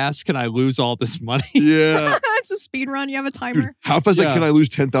 How fast can I lose all this money? Yeah. It's a speed run. You have a timer. Dude, how fast Yeah. can I lose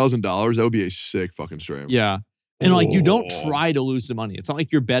 $10,000? That would be a sick fucking stream. Yeah. And like you don't Oh. try to lose the money. It's not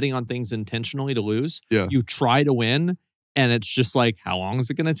like you're betting on things intentionally to lose. Yeah. You try to win, and it's just like, how long is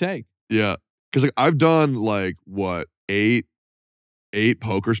it going to take? Yeah. Because like I've done like what, eight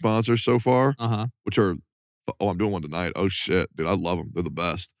poker sponsors so far, which are, I'm doing one tonight. Oh shit, dude, I love them. They're the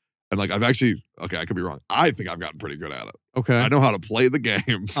best. And like I've actually, okay, I could be wrong. I think I've gotten pretty good at it. Okay. I know how to play the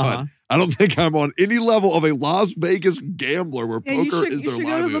game, but I don't think I'm on any level of a Las Vegas gambler where Yeah, poker you is their should go to the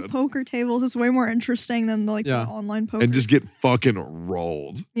livelihood. poker tables. It's way more interesting than the Yeah. online poker. And just get fucking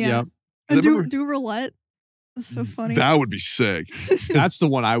rolled. yeah. Yep. And remember- do roulette. That's so funny. That would be sick. That's the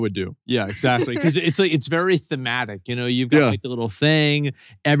one I would do. Yeah, exactly. Because it's like it's very thematic. You know, you've got Yeah. like the little thing,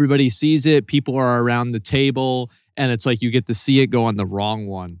 everybody sees it, people are around the table, and it's like you get to see it go on the wrong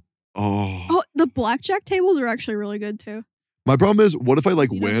one. Oh. Oh, the blackjack tables are actually really good too. My problem is, what if I like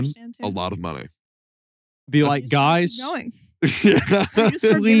You don't win understand, too. a lot of money? Be like, You just gotta keep guys, going. Yeah. You just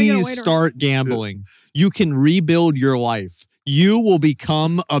start giving it please away to start gambling. You can rebuild your life. You will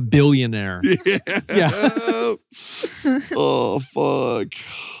become a billionaire. Yeah. Oh, fuck.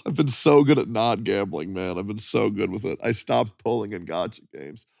 I've been so good at not gambling, man. I've been so good with it. I stopped pulling in gotcha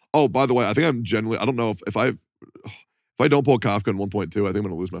games. Oh, by the way, I think I'm generally, I don't know if I don't pull Kafka in 1.2, I think I'm going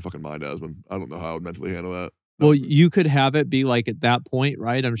to lose my fucking mind, Asmon. I don't know how I would mentally handle that. Well, you could have it be like at that point,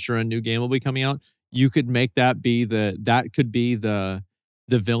 right? I'm sure a new game will be coming out. You could make that be that could be the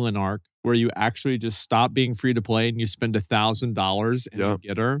villain arc where you actually just stop being free to play and you spend $1,000 and Yeah. you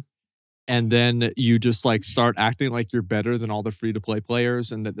get her. And then you just like start acting like you're better than all the free to play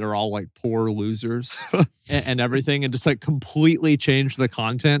players and that they're all like poor losers and everything, and just like completely change the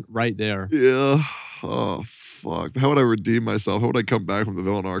content right there. Yeah. Oh, fuck. How would I redeem myself? How would I come back from the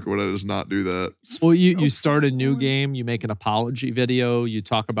villain arc? Or would I just not do that? Well, you Go start a new forward. game, you make an apology video, you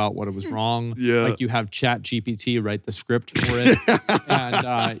talk about what it was wrong. Yeah. Like you have Chat GPT write the script for it.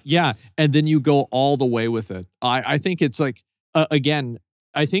 And yeah, and then you go all the way with it. I think it's like, again,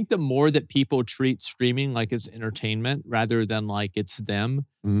 I think the more that people treat streaming like it's entertainment rather than like it's them,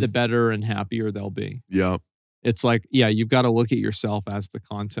 Mhm. the better and happier they'll be. Yeah. It's like, yeah, you've got to look at yourself as the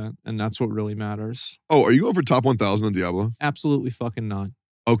content, and that's what really matters. Oh, are you going for top 1,000 in Diablo? Absolutely fucking not.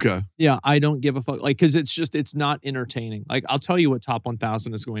 Okay. Yeah, I don't give a fuck. Like, because it's not entertaining. Like, I'll tell you what top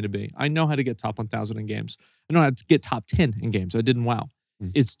 1,000 is going to be. I know how to get top 1,000 in games. I know how to get top 10 in games. I did in WoW.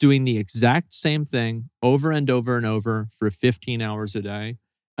 Mm. It's doing the exact same thing over and over and over for 15 hours a day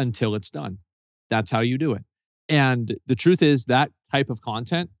until it's done. That's how you do it. And the truth is that type of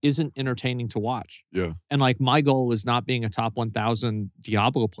content isn't entertaining to watch. Yeah. And like my goal is not being a top 1,000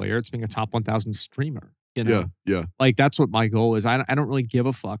 Diablo player. It's being a top 1,000 streamer. You know? Yeah. Yeah. Like that's what my goal is. I don't really give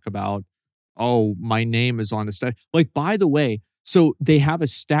a fuck about, oh, my name is on a statue. Like, by the way, so they have a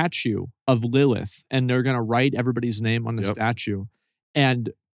statue of Lilith and they're going to write everybody's name on the Yep. statue.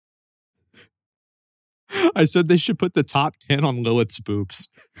 And I said they should put the top 10 on Lilith's boobs.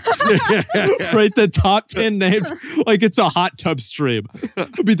 Right? The top 10 names. Like it's a hot tub stream.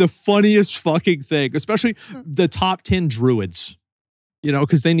 It'd be the funniest fucking thing, especially the top 10 druids, you know,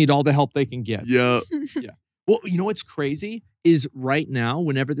 because they need all the help they can get. Yeah. Well, you know what's crazy is right now,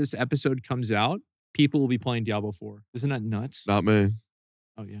 whenever this episode comes out, people will be playing Diablo 4. Isn't that nuts? Not me.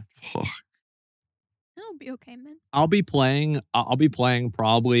 Oh yeah. Fuck. It'll be okay, man. I'll be playing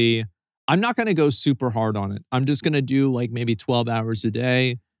probably, I'm not going to go super hard on it. I'm just going to do like maybe 12 hours a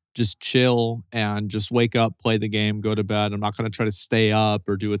day, just chill and just wake up, play the game, go to bed. I'm not going to try to stay up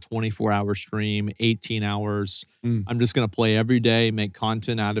or do a 24-hour stream, 18 hours. Mm. I'm just going to play every day, make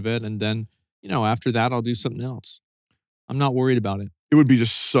content out of it. And then, you know, after that, I'll do something else. I'm not worried about it. It would be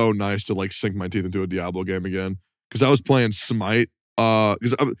just so nice to like sink my teeth into a Diablo game again. Because I was playing Smite.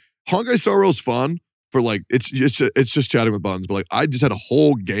 Because Honkai Star Rail's fun for like, it's just chatting with buttons. But like, I just had a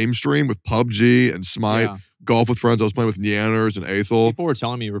whole game stream with PubG and Smite, Yeah. golf with friends. I was playing with Neanners and Aethel. People were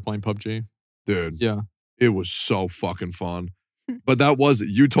telling me you were playing PubG. Dude, Yeah. it was so fucking fun. But that was,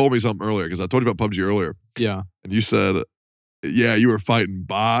 you told me something earlier because I told you about PubG earlier. Yeah. And you said, yeah, you were fighting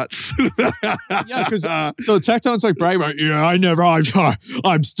bots. Yeah, because so Tectone's like bragging about, yeah,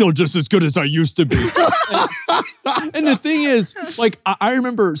 I'm still just as good as I used to be. And the thing is, like, I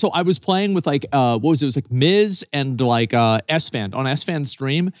remember, so I was playing with like, what was it? It was like Miz and like S-Fan on S-Fan's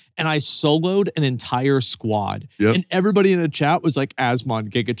stream, and I soloed an entire squad. Yep. And everybody in the chat was like, Asmon,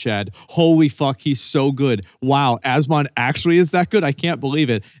 Giga Chad, holy fuck, he's so good. Wow, Asmon actually is that good? I can't believe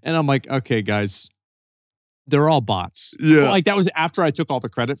it. And I'm like, okay, guys. They're all bots. Yeah. Like that was after I took all the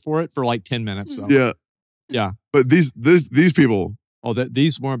credit for it for like 10 minutes. So. Yeah. Yeah. But these people, Oh,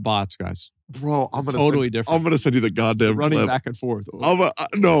 these weren't bots, guys. bro, I'm gonna Totally send, different. I'm gonna send you the goddamn Running clip. back and forth.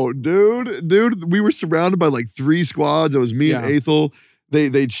 No, dude, we were surrounded by like 3 squads. It was me and Yeah. Aethel.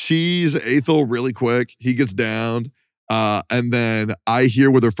 They cheese Aethel really quick. He gets downed. And then I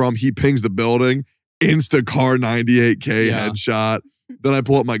hear where they're from. He pings the building. Insta car 98K Yeah. headshot. Then I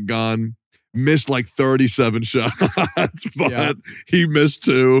pull up my gun. Missed like 37 shots, but Yeah. he missed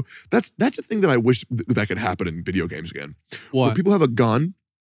 2. That's the thing that I wish that could happen in video games again. Where What? people have a gun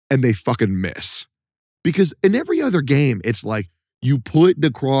and they fucking miss. Because in every other game, it's like you put the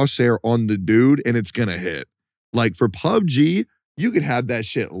crosshair on the dude and it's gonna hit. Like for PubG, you could have that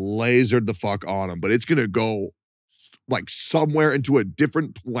shit lasered the fuck on him, but it's gonna go like somewhere into a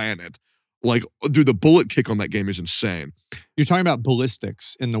different planet. Like, dude, the bullet kick on that game is insane. You're talking about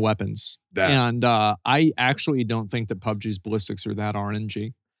ballistics in the weapons. That And I actually don't think that PUBG's ballistics are that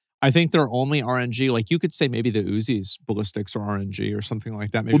RNG. I think they're only RNG. Like you could say maybe the Uzi's ballistics are RNG or something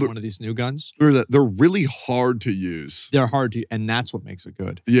like that. Maybe Well, one of these new guns. they're really hard to use. They're hard to, and that's what makes it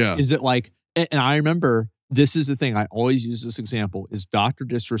good. Yeah. Is it like, and I remember this is the thing, I always use this example, is Dr.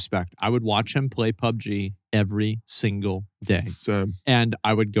 Disrespect. I would watch him play PUBG every single day. Same. And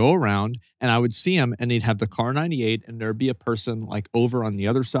I would go around and I would see him and he'd have the car 98 and there'd be a person like over on the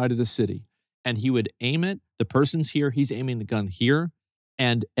other side of the city. And he would aim it. The person's here. He's aiming the gun here.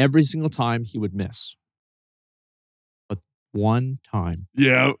 And every single time he would miss. But one time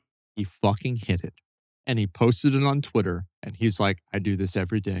Yeah. he fucking hit it. And he posted it on Twitter. And he's like, I do this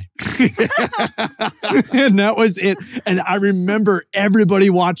every day. And that was it. And I remember everybody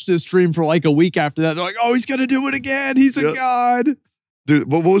watched his stream for like a week after that. They're like, oh, he's going to do it again. He's a Yep. god.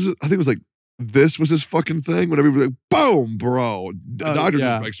 Dude, what was it? I think it was like, this was his fucking thing. Whenever he was like, boom, bro. Dr.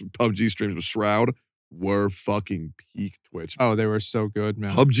 yeah. Disrespect's PUBG streams with Shroud were fucking peak Twitch. Oh, they were so good,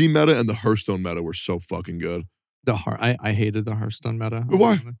 man. PUBG meta and the Hearthstone meta were so fucking good. I hated the Hearthstone meta.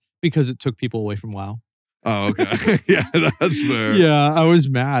 Why? Because it took people away from WoW. Oh, okay. Yeah, that's fair. Yeah, I was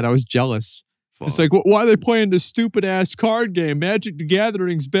mad. I was jealous. It's like, why are they playing this stupid ass card game? Magic the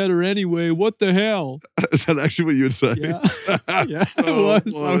Gathering's better anyway. What the hell? Is that actually what you would say? Yeah, yeah, it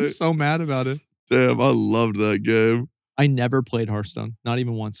was. I was so mad about it. Damn, I loved that game. I never played Hearthstone, not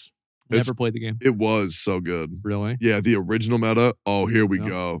even once. Never played the game. It was so good. Really? Yeah, the original meta. Oh, here we Yeah.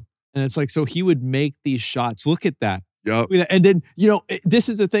 go. And it's like, so he would make these shots. Look at that. Yep. Look at that. And then, this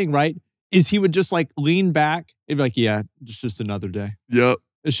is the thing, right? Is he would just like lean back and be like, yeah, it's just another day. Yep.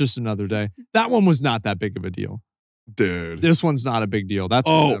 It's just another day. That one was not that big of a deal. Dude. This one's not a big deal. That's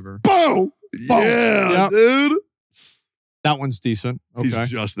whatever. Boom! Yeah, Yep. dude. That one's decent. Okay. He's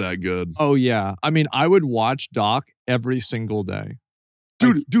just that good. Oh, yeah. I mean, I would watch Doc every single day.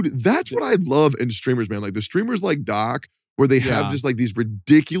 Dude, that's what I love in streamers, man. Like the streamers like Doc, where they have Yeah. just like these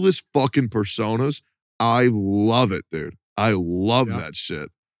ridiculous fucking personas. I love it, dude. I love Yeah. that shit.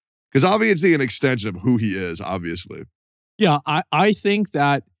 Because obviously an extension of who he is, obviously. Yeah, I think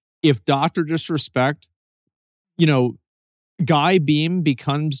that if Dr. Disrespect, Guy Beam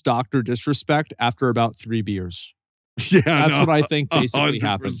becomes Dr. Disrespect after about 3 beers. Yeah, That's what I think basically 100%.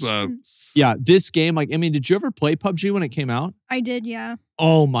 happens. Yeah, this game, did you ever play PUBG when it came out? I did, yeah.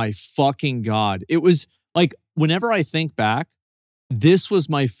 Oh my fucking God. It was like, whenever I think back, this was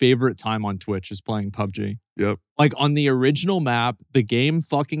my favorite time on Twitch is playing PUBG. Yep. Like on the original map, the game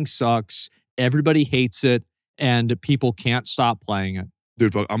fucking sucks. Everybody hates it and people can't stop playing it.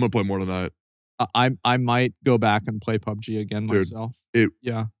 Dude, fuck, I'm going to play more tonight. I might go back and play PUBG again myself.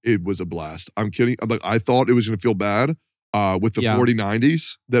 It was a blast. I'm kidding. I thought it was going to feel bad with the Yeah.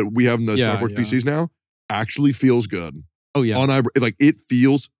 4090s that we have in the Yeah, Starforce yeah. PCs now. Actually feels good. Oh, yeah. It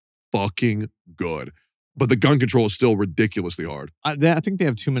feels fucking good. But the gun control is still ridiculously hard. I think they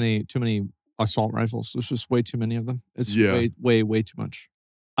have too many assault rifles. There's just way too many of them. It's Yeah. way too much.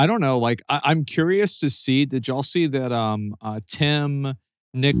 I don't know. I'm curious to see. Did y'all see that Tim,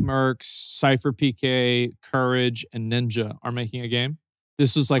 Nick Merckx, Cypher PK, Courage, and Ninja are making a game?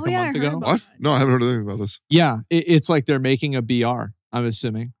 This was like Oh, a yeah, I month heard ago. about What? No, I haven't heard anything about this. Yeah, it's like they're making a BR, I'm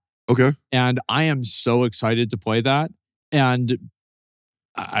assuming. Okay. And I am so excited to play that. And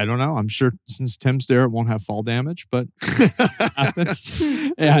I don't know. I'm sure since Tim's there, it won't have fall damage, but it happens.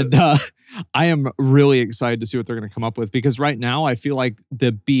 And I am really excited to see what they're going to come up with because right now I feel like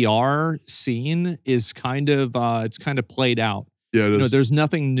the BR scene is kind of played out. Yeah, it is. There's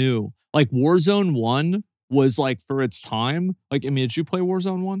nothing new. Like Warzone 1 was like for its time. Did you play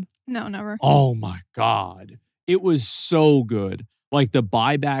Warzone 1? No, never. Oh my God. It was so good. Like the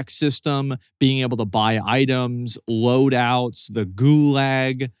buyback system, being able to buy items, loadouts, the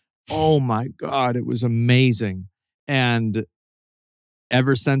gulag. Oh my God, it was amazing. And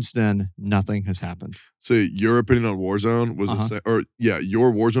Ever since then, nothing has happened. So your opinion on Warzone was the same, or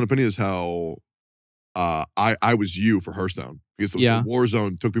your Warzone opinion is how I was you for Hearthstone because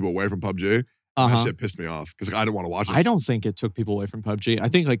Warzone took people away from PubG. That shit pissed me off because I didn't want to watch it. I don't think it took people away from PubG. I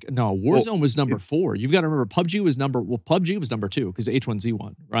think Warzone was number 4. You've got to remember PubG was number 2 because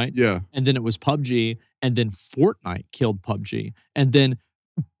H1Z1, right? Yeah. And then it was PubG, and then Fortnite killed PubG, and then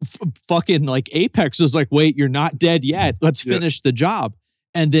fucking like Apex was like, wait, you're not dead yet. Let's finish the job.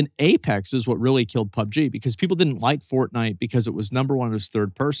 And then Apex is what really killed PubG because people didn't like Fortnite because it was number 1, it was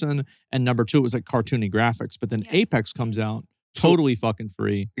third person, and number 2, it was like cartoony graphics. But then Apex comes out totally fucking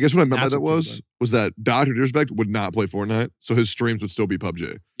free. I guess what I meant by that was that Doc, with respect, would not play Fortnite, so his streams would still be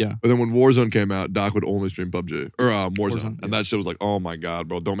PubG. Yeah. But then when Warzone came out, Doc would only stream PubG or Warzone. And that shit was like, oh my God,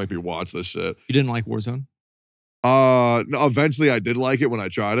 bro, don't make me watch this shit. You didn't like Warzone? No, eventually I did like it when I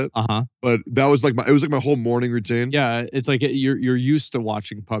tried it. But that was like it was like my whole morning routine. Yeah, it's like you're used to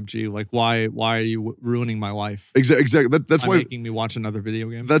watching PubG. Like, why are you ruining my life? Exactly. That's why making me watch another video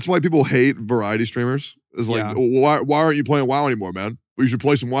game. That's why people hate variety streamers. Is like, why aren't you playing WoW anymore, man? Well, you should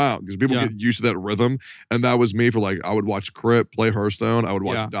play some WoW because people get used to that rhythm. And that was me for like, I would watch Crip play Hearthstone. I would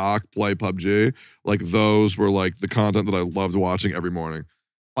watch Doc play PubG. Like those were like the content that I loved watching every morning.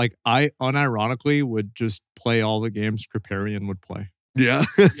 Like I unironically would just play all the games Criparian would play. Yeah.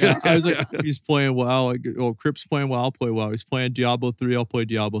 I was like, he's playing WoW. Like, Crip's playing WoW, I'll play WoW. He's playing Diablo 3, I'll play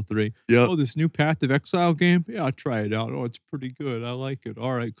Diablo 3. Yeah. Oh, this new Path of Exile game? Yeah, I'll try it out. Oh, it's pretty good. I like it.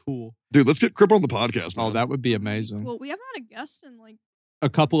 All right, cool. Dude, let's get Crip on the podcast, man. Oh, that would be amazing. Well, we haven't had a guest in like a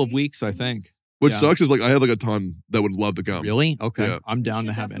couple of weeks, I think. Which sucks is like I have like a ton that would love to come. Really? Okay. Yeah. I'm down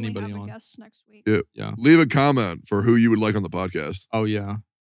to have anybody on. Guest next week. Yeah. Leave a comment for who you would like on the podcast. Oh, yeah.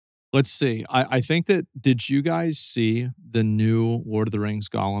 Let's see. I think that, did you guys see the new Lord of the Rings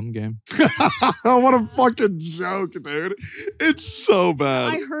Gollum game? What a fucking joke, dude. It's so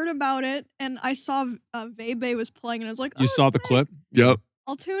bad. I heard about it and I saw Vebe was playing and I was like, you saw the clip? Yep.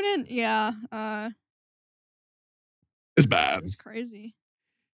 I'll tune in. Yeah. It's bad. It's crazy.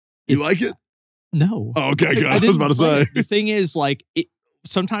 You like it? No. Oh, okay, good. I was about to say. The thing is, like,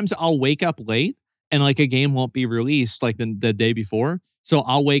 sometimes I'll wake up late and like a game won't be released like the day before. So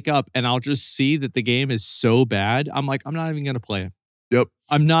I'll wake up and I'll just see that the game is so bad. I'm like, I'm not even going to play it. Yep.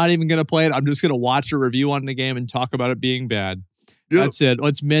 I'm not even going to play it. I'm just going to watch a review on the game and talk about it being bad. Yep. That's it.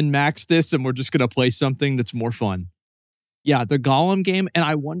 Let's min-max this and we're just going to play something that's more fun. Yeah, the Gollum game. And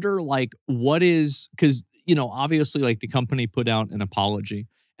I wonder, like, what is, because, you know, obviously, like, the company put out an apology.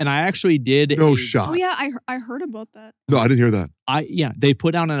 And I actually did. No shot. Oh, yeah, I heard about that. No, I didn't hear that. They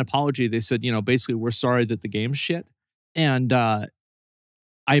put out an apology. They said, you know, basically, we're sorry that the game's shit. And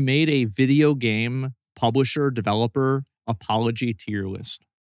I made a video game publisher, developer apology tier list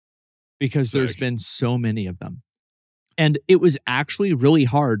because there's been so many of them. And it was actually really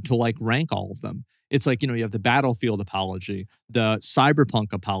hard to like rank all of them. It's like, you know, you have the Battlefield apology, the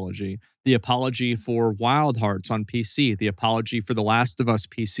Cyberpunk apology, the apology for Wild Hearts on PC, the apology for The Last of Us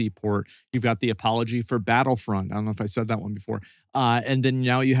PC port. You've got the apology for Battlefront. I don't know if I said that one before. And then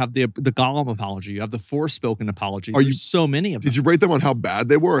now you have the Gollum apology. You have the Forspoken apology. There's so many of them. Did you rate them on how bad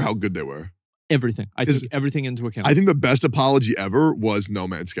they were or how good they were? Everything. I took everything into account. I think the best apology ever was No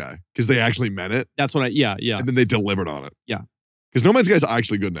Man's Sky because they actually meant it. That's what yeah. And then they delivered on it. Yeah. Because No Man's Sky is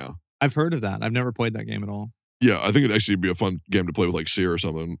actually good now. I've heard of that. I've never played that game at all. Yeah, I think it'd actually be a fun game to play with like Seer or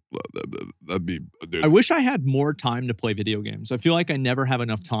something. That'd be, dude. I wish I had more time to play video games. I feel like I never have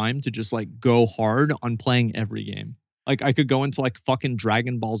enough time to just like go hard on playing every game. Like I could go into like fucking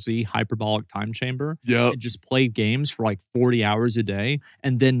Dragon Ball Z Hyperbolic Time Chamber and just play games for like 40 hours a day.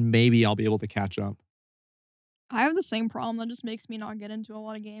 And then maybe I'll be able to catch up. I have the same problem. That just makes me not get into a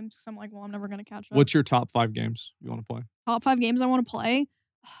lot of games because I'm like, well, I'm never going to catch up. What's your top 5 games you want to play? Top 5 games I want to play?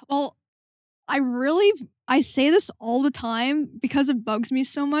 Well, I say this all the time because it bugs me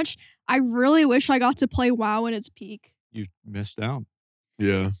so much. I really wish I got to play WoW at its peak. You missed out.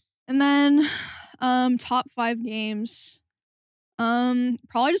 Yeah. And then top 5 games.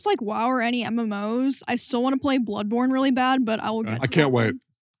 Probably just like WoW or any MMOs. I still want to play Bloodborne really bad, but I will get to I can't wait.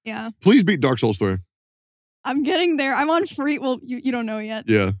 Yeah. Please beat Dark Souls 3. I'm getting there. I'm on free. Well, you don't know yet.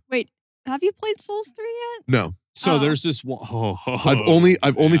 Yeah. Wait, have you played Souls 3 yet? No. So there's this one. I've only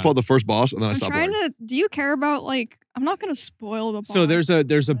fought the first boss and then I stopped playing. Do you care about like? I'm not gonna spoil the boss. So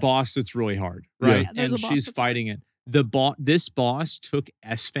there's a boss that's really hard, right? Yeah, and she's fighting it. This boss took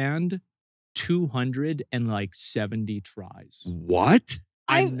Esfand 270 tries. What?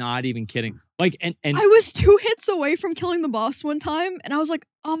 I'm not even kidding. Like and I was 2 hits away from killing the boss one time, and I was like,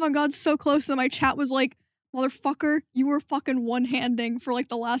 oh my god, so close. And my chat was like, motherfucker, you were fucking one-handing for like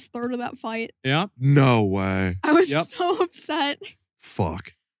the last third of that fight. Yeah. No way. I was so upset.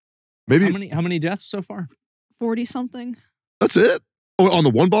 Fuck. Maybe How many deaths so far? 40 something. that's it. Oh, on the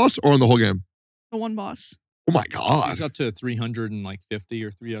one boss or on the whole game? The one boss. Oh my god. He's up to 350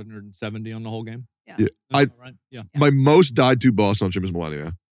 or 370 on the whole game. Yeah. Yeah, That's about right. Yeah. My most died to boss on stream is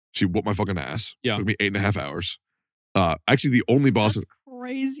Millennia. She whooped my fucking ass. Yeah. Took me 8.5 hours. Actually, the only boss. That's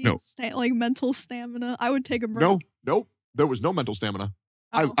crazy. No. Like mental stamina. I would take a break. No. There was no mental stamina.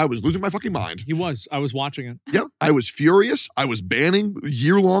 Oh. I was losing my fucking mind. He was. I was watching it. Yep. I was furious. I was banning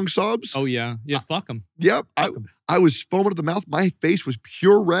year-long subs. Oh yeah. Yeah. Fuck him. Yep. Fuck him. I was foaming at the mouth. My face was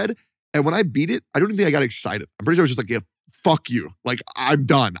pure red. And when I beat it, I don't even think I got excited. I'm pretty sure I was just like, yeah, fuck you. Like, I'm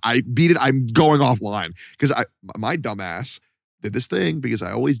done. I beat it. I'm going offline. Because my dumb ass did this thing because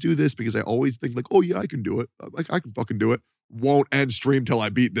I always do this because I always think like, oh yeah, I can do it. Like, I can fucking do it. Won't end stream till I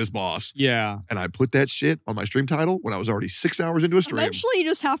beat this boss. Yeah. And I put that shit on my stream title when I was already 6 hours into a stream. Eventually, you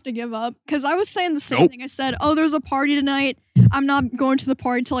just have to give up. Because I was saying the same Nope. thing. I said, oh, there's a party tonight. I'm not going to the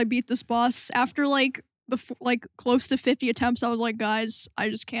party until I beat this boss. After like close to 50 attempts, I was like, guys, I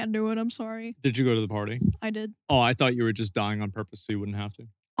just can't do it. I'm sorry. Did you go to the party? I did. Oh, I thought you were just dying on purpose so you wouldn't have to.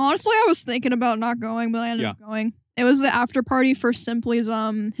 Honestly, I was thinking about not going, but I ended up going. It was the after party for Simply's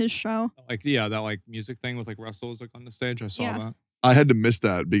his show. Like that like music thing with like Russell was like on the stage. I saw that. I had to miss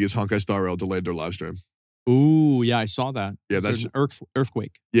that because Honkai Star Rail delayed their live stream. Ooh, yeah, I saw that. Yeah, There's that's an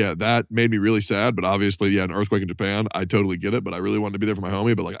earthquake. Yeah, that made me really sad. But obviously, yeah, an earthquake in Japan, I totally get it. But I really wanted to be there for my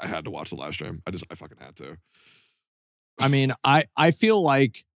homie. But like, I had to watch the live stream. I fucking had to. I mean, I feel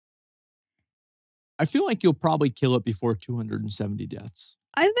like you'll probably kill it before 270 deaths.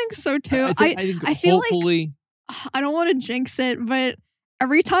 I think so too. I feel hopefully, I don't want to jinx it, but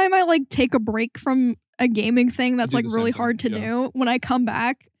every time I like take a break from a gaming thing that's do like the really same hard to thing, do, when I come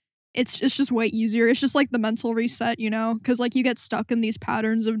back, it's just way easier. It's just like the mental reset, you know, because like you get stuck in these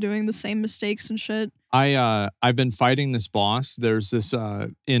patterns of doing the same mistakes and shit. I've been fighting this boss. There's this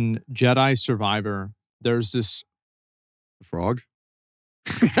in Jedi Survivor. There's this Frog.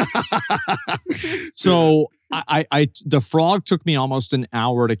 So the frog took me almost an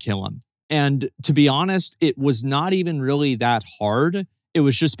hour to kill him. And to be honest, it was not even really that hard. It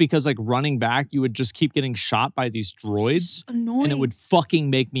was just because like running back, you would just keep getting shot by these droids. It's annoying. And it would fucking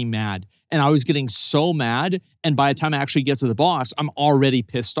make me mad. And I was getting so mad. And by the time I actually get to the boss, I'm already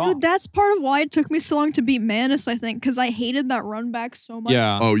pissed off. Dude, that's part of why it took me so long to beat Manus, I think, because I hated that run back so much.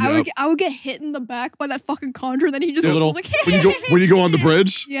 Yeah. Oh yeah. I would get hit in the back by that fucking conjure, and then he just The little- was like, when you go on the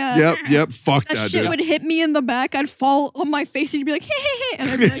bridge. Yeah. Yep. Fuck that that, shit dude. would hit me in the back. I'd fall on my face, and he'd be like, and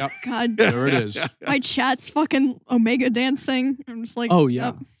I'd be like, Yep. God, There it is. my chat's fucking Omega dancing. I'm just like, Oh, yeah.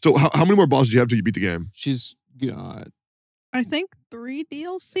 yep. So how many more bosses do you have till you beat the game? She's got I think 3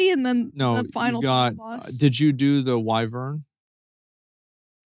 DLC, and then no. the final you got. boss. Did you do the Wyvern?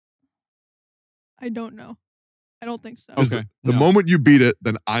 I don't know. I don't think so. Is Okay. The No. moment you beat it,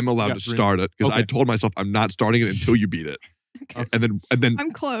 then I'm allowed You to got 3 start it because I Okay. told myself I'm not starting it until you beat it. Okay. And then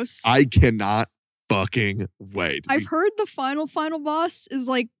I'm close. I cannot fucking wait. I've heard the final boss is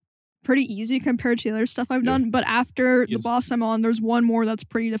like pretty easy compared to the other stuff I've done, but after the Yes. boss I'm on, there's one more that's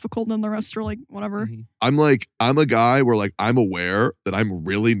pretty difficult, and the rest are like whatever. Mhm. I'm a guy where like I'm aware that I'm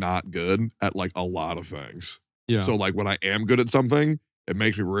really not good at like a lot of things. Yeah. So like when I am good at something, it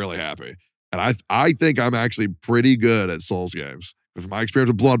makes me really happy. And I think I'm actually pretty good at Souls games. From my experience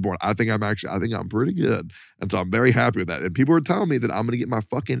with Bloodborne, I think I'm pretty good. And so I'm very happy with that. And people are telling me that I'm gonna get my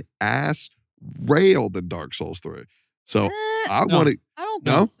fucking ass railed in Dark Souls 3. So I No. want to. I don't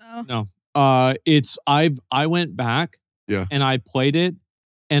No? think so. No. I went back Yeah. and I played it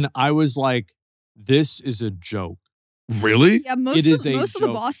and I was like, this is a joke. Really? Yeah, It most is of a the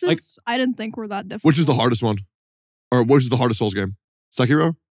joke. bosses Like- I didn't think were that difficult. Which is the hardest one? Or which is the hardest Souls game?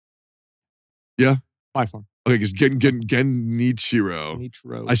 Sekiro? By far. Okay, because Genichiro.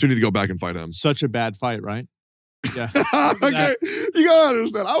 Nichiro. I still need to go back and fight him. Such a bad fight, right? Yeah. Okay, you gotta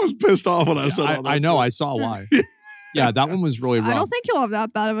understand. I was pissed off when I said all that. I know. shit. I saw why. Yeah, that one was really rough. I don't think you'll have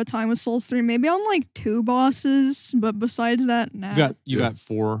that bad of a time with Souls 3. Maybe on like 2 bosses, but besides that, nah. You Yeah. got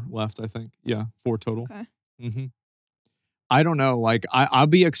 4 left, I think. Yeah, 4 total. Okay. Mm-hmm. I don't know. Like, I'll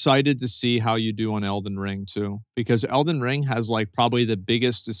be excited to see how you do on Elden Ring too, because Elden Ring has like probably the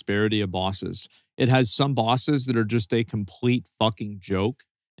biggest disparity of bosses. It has some bosses that are just a complete fucking joke,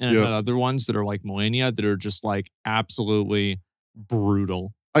 and Yeah. other ones that are like Millennia that are just like absolutely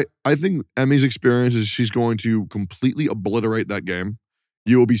brutal. I think Emmy's experience is she's going to completely obliterate that game.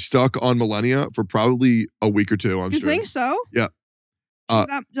 You will be stuck on Millennia for probably a week or 2 on You stream. think so? Yeah. Is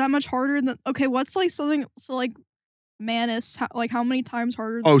that much harder than? Okay, what's like something? So like Manus, how many times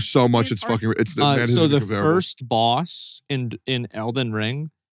harder? Oh, so much. It's It's hard. fucking. It's the man So isn't the comparable. first boss in Elden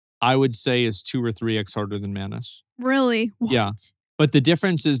Ring, I would say is 2 or 3x harder than Manus. Really? What? Yeah. But the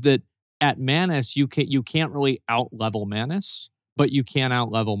difference is that at Manus, you can't really out-level Manus, but you can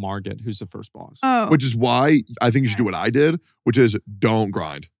out-level Margit, who's the first boss. Oh. Which is why I think you should do what I did, which is don't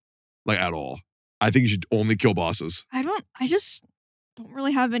grind, like at all. I think you should only kill bosses. I just don't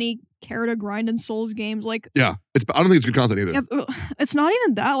really have any care to grind in Souls games. Like, Yeah, I don't think it's good content either. yeah, it's not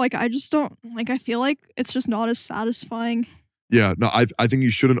even that. Like, I just don't, like, I feel like it's just not as satisfying. Yeah, no, I think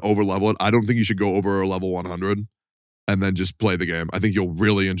you shouldn't over-level it. I don't think you should go over level 100 and then just play the game. I think you'll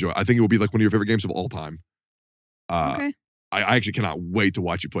really enjoy. I think it will be like one of your favorite games of all time. Okay. I actually cannot wait to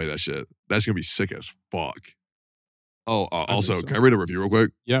watch you play that shit. That's gonna be sick as fuck. Oh, also, so. can I read a review real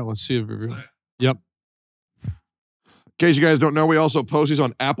quick? Yeah, let's see a review. Yep. In case you guys don't know, we also post these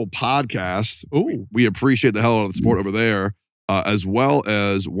on Apple Podcasts. Ooh. We appreciate the hell out of the support over there, as well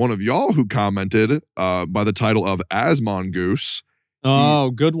as one of y'all who commented by the title of Asmon Goose.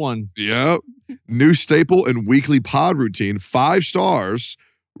 Oh, good one. Yep. New staple and weekly pod routine, 5 stars.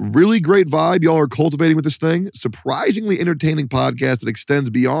 Really great vibe y'all are cultivating with this thing. Surprisingly entertaining podcast that extends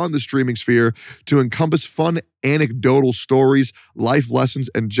beyond the streaming sphere to encompass fun anecdotal stories, life lessons,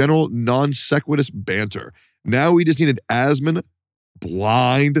 and general non-sequitous banter. Now we just need an Asmon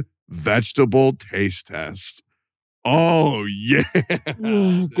blind vegetable taste test. Oh, yeah.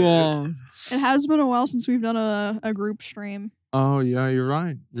 Oh, God. It has been a while since we've done a group stream. Oh, yeah, you're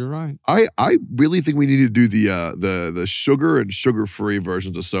right. You're right. I really think we need to do the sugar and sugar-free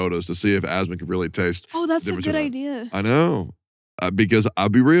versions of sodas to see if Asmon can really taste. Oh, that's a difference good in it. idea. I know. Because I'll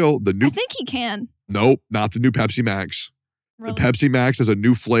be real, the new... I think he can. Nope, not the new Pepsi Max. Really. The Pepsi Max has a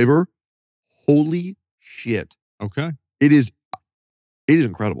new flavor. Holy shit. Okay. It is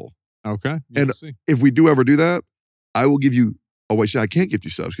incredible. Okay. And- We'll see. If we do ever do that, I will give you... Oh, wait, shit, I can't give you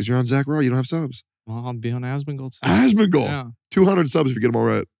subs because you're on Zach Raw. You don't have subs. Well, I'll be on Asmongold soon. Asmongold. Yeah. 200 subs if you get them all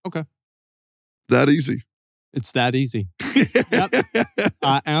right. Okay. That easy. It's that easy.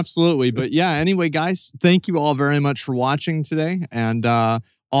 Absolutely. But yeah, anyway, guys, thank you all very much for watching today. And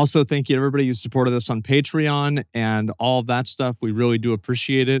also thank you to everybody who supported us on Patreon and all of that stuff. We really do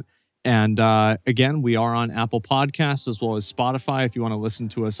appreciate it. And again, we are on Apple Podcasts as well as Spotify if you want to listen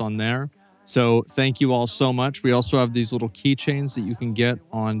to us on there. So thank you all so much. We also have these little keychains that you can get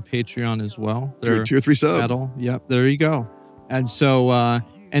on Patreon as well. They're Tier 3 sub. metal. Yep, there you go. And so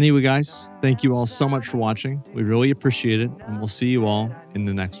anyway, guys, thank you all so much for watching. We really appreciate it. And we'll see you all in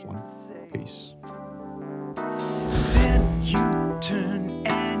the next one. Peace. Then you turn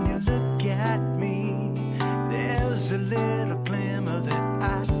and you look at me. There's a little glimmer that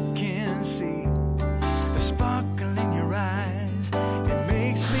I can see. A sparkle in your eyes. It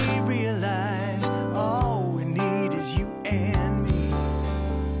makes me realize all we need is you and me.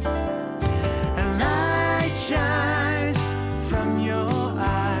 A light shines from your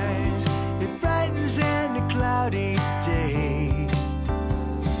eyes. It brightens any cloudy day.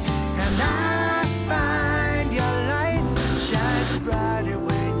 And I find your light shines brighter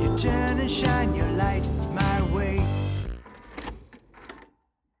when you turn and shine your light my way.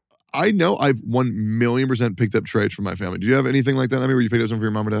 I know I've 1,000,000% picked up traits from my family. Do you have anything like that? I mean, where you picked up something from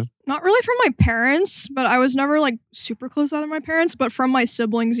your mom or dad? Not really from my parents, but I was never like super close with my parents, but from my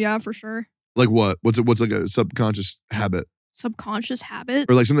siblings, yeah, for sure. Like what? What's like a subconscious habit? Subconscious habit.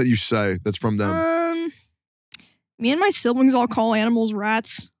 Or like something that you say that's from them? Me and my siblings all call animals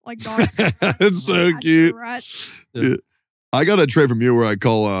rats, like dogs. It's so Cats are cute. Rats. Yeah. I got a trait from you where I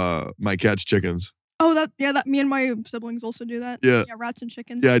call my cats chickens. Oh, that me and my siblings also do that. Yeah. Rats and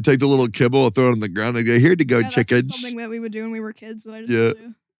chickens. Yeah, I take the little kibble, I throw it on the ground, I go, here to go, Yeah, that's just chickens. something that we would do when we were kids that I just Yeah.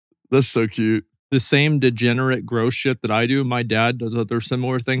 do. That's so cute. The same degenerate gross shit that I do, my dad does other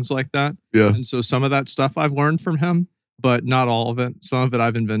similar things like that. Yeah. And so some of that stuff I've learned from him, but not all of it. Some of it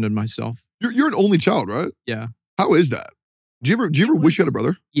I've invented myself. You're an only child, right? Yeah. How is that? Do you ever wish you had a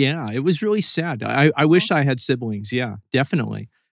brother? Yeah, it was really sad. I wish I had siblings. Yeah, definitely.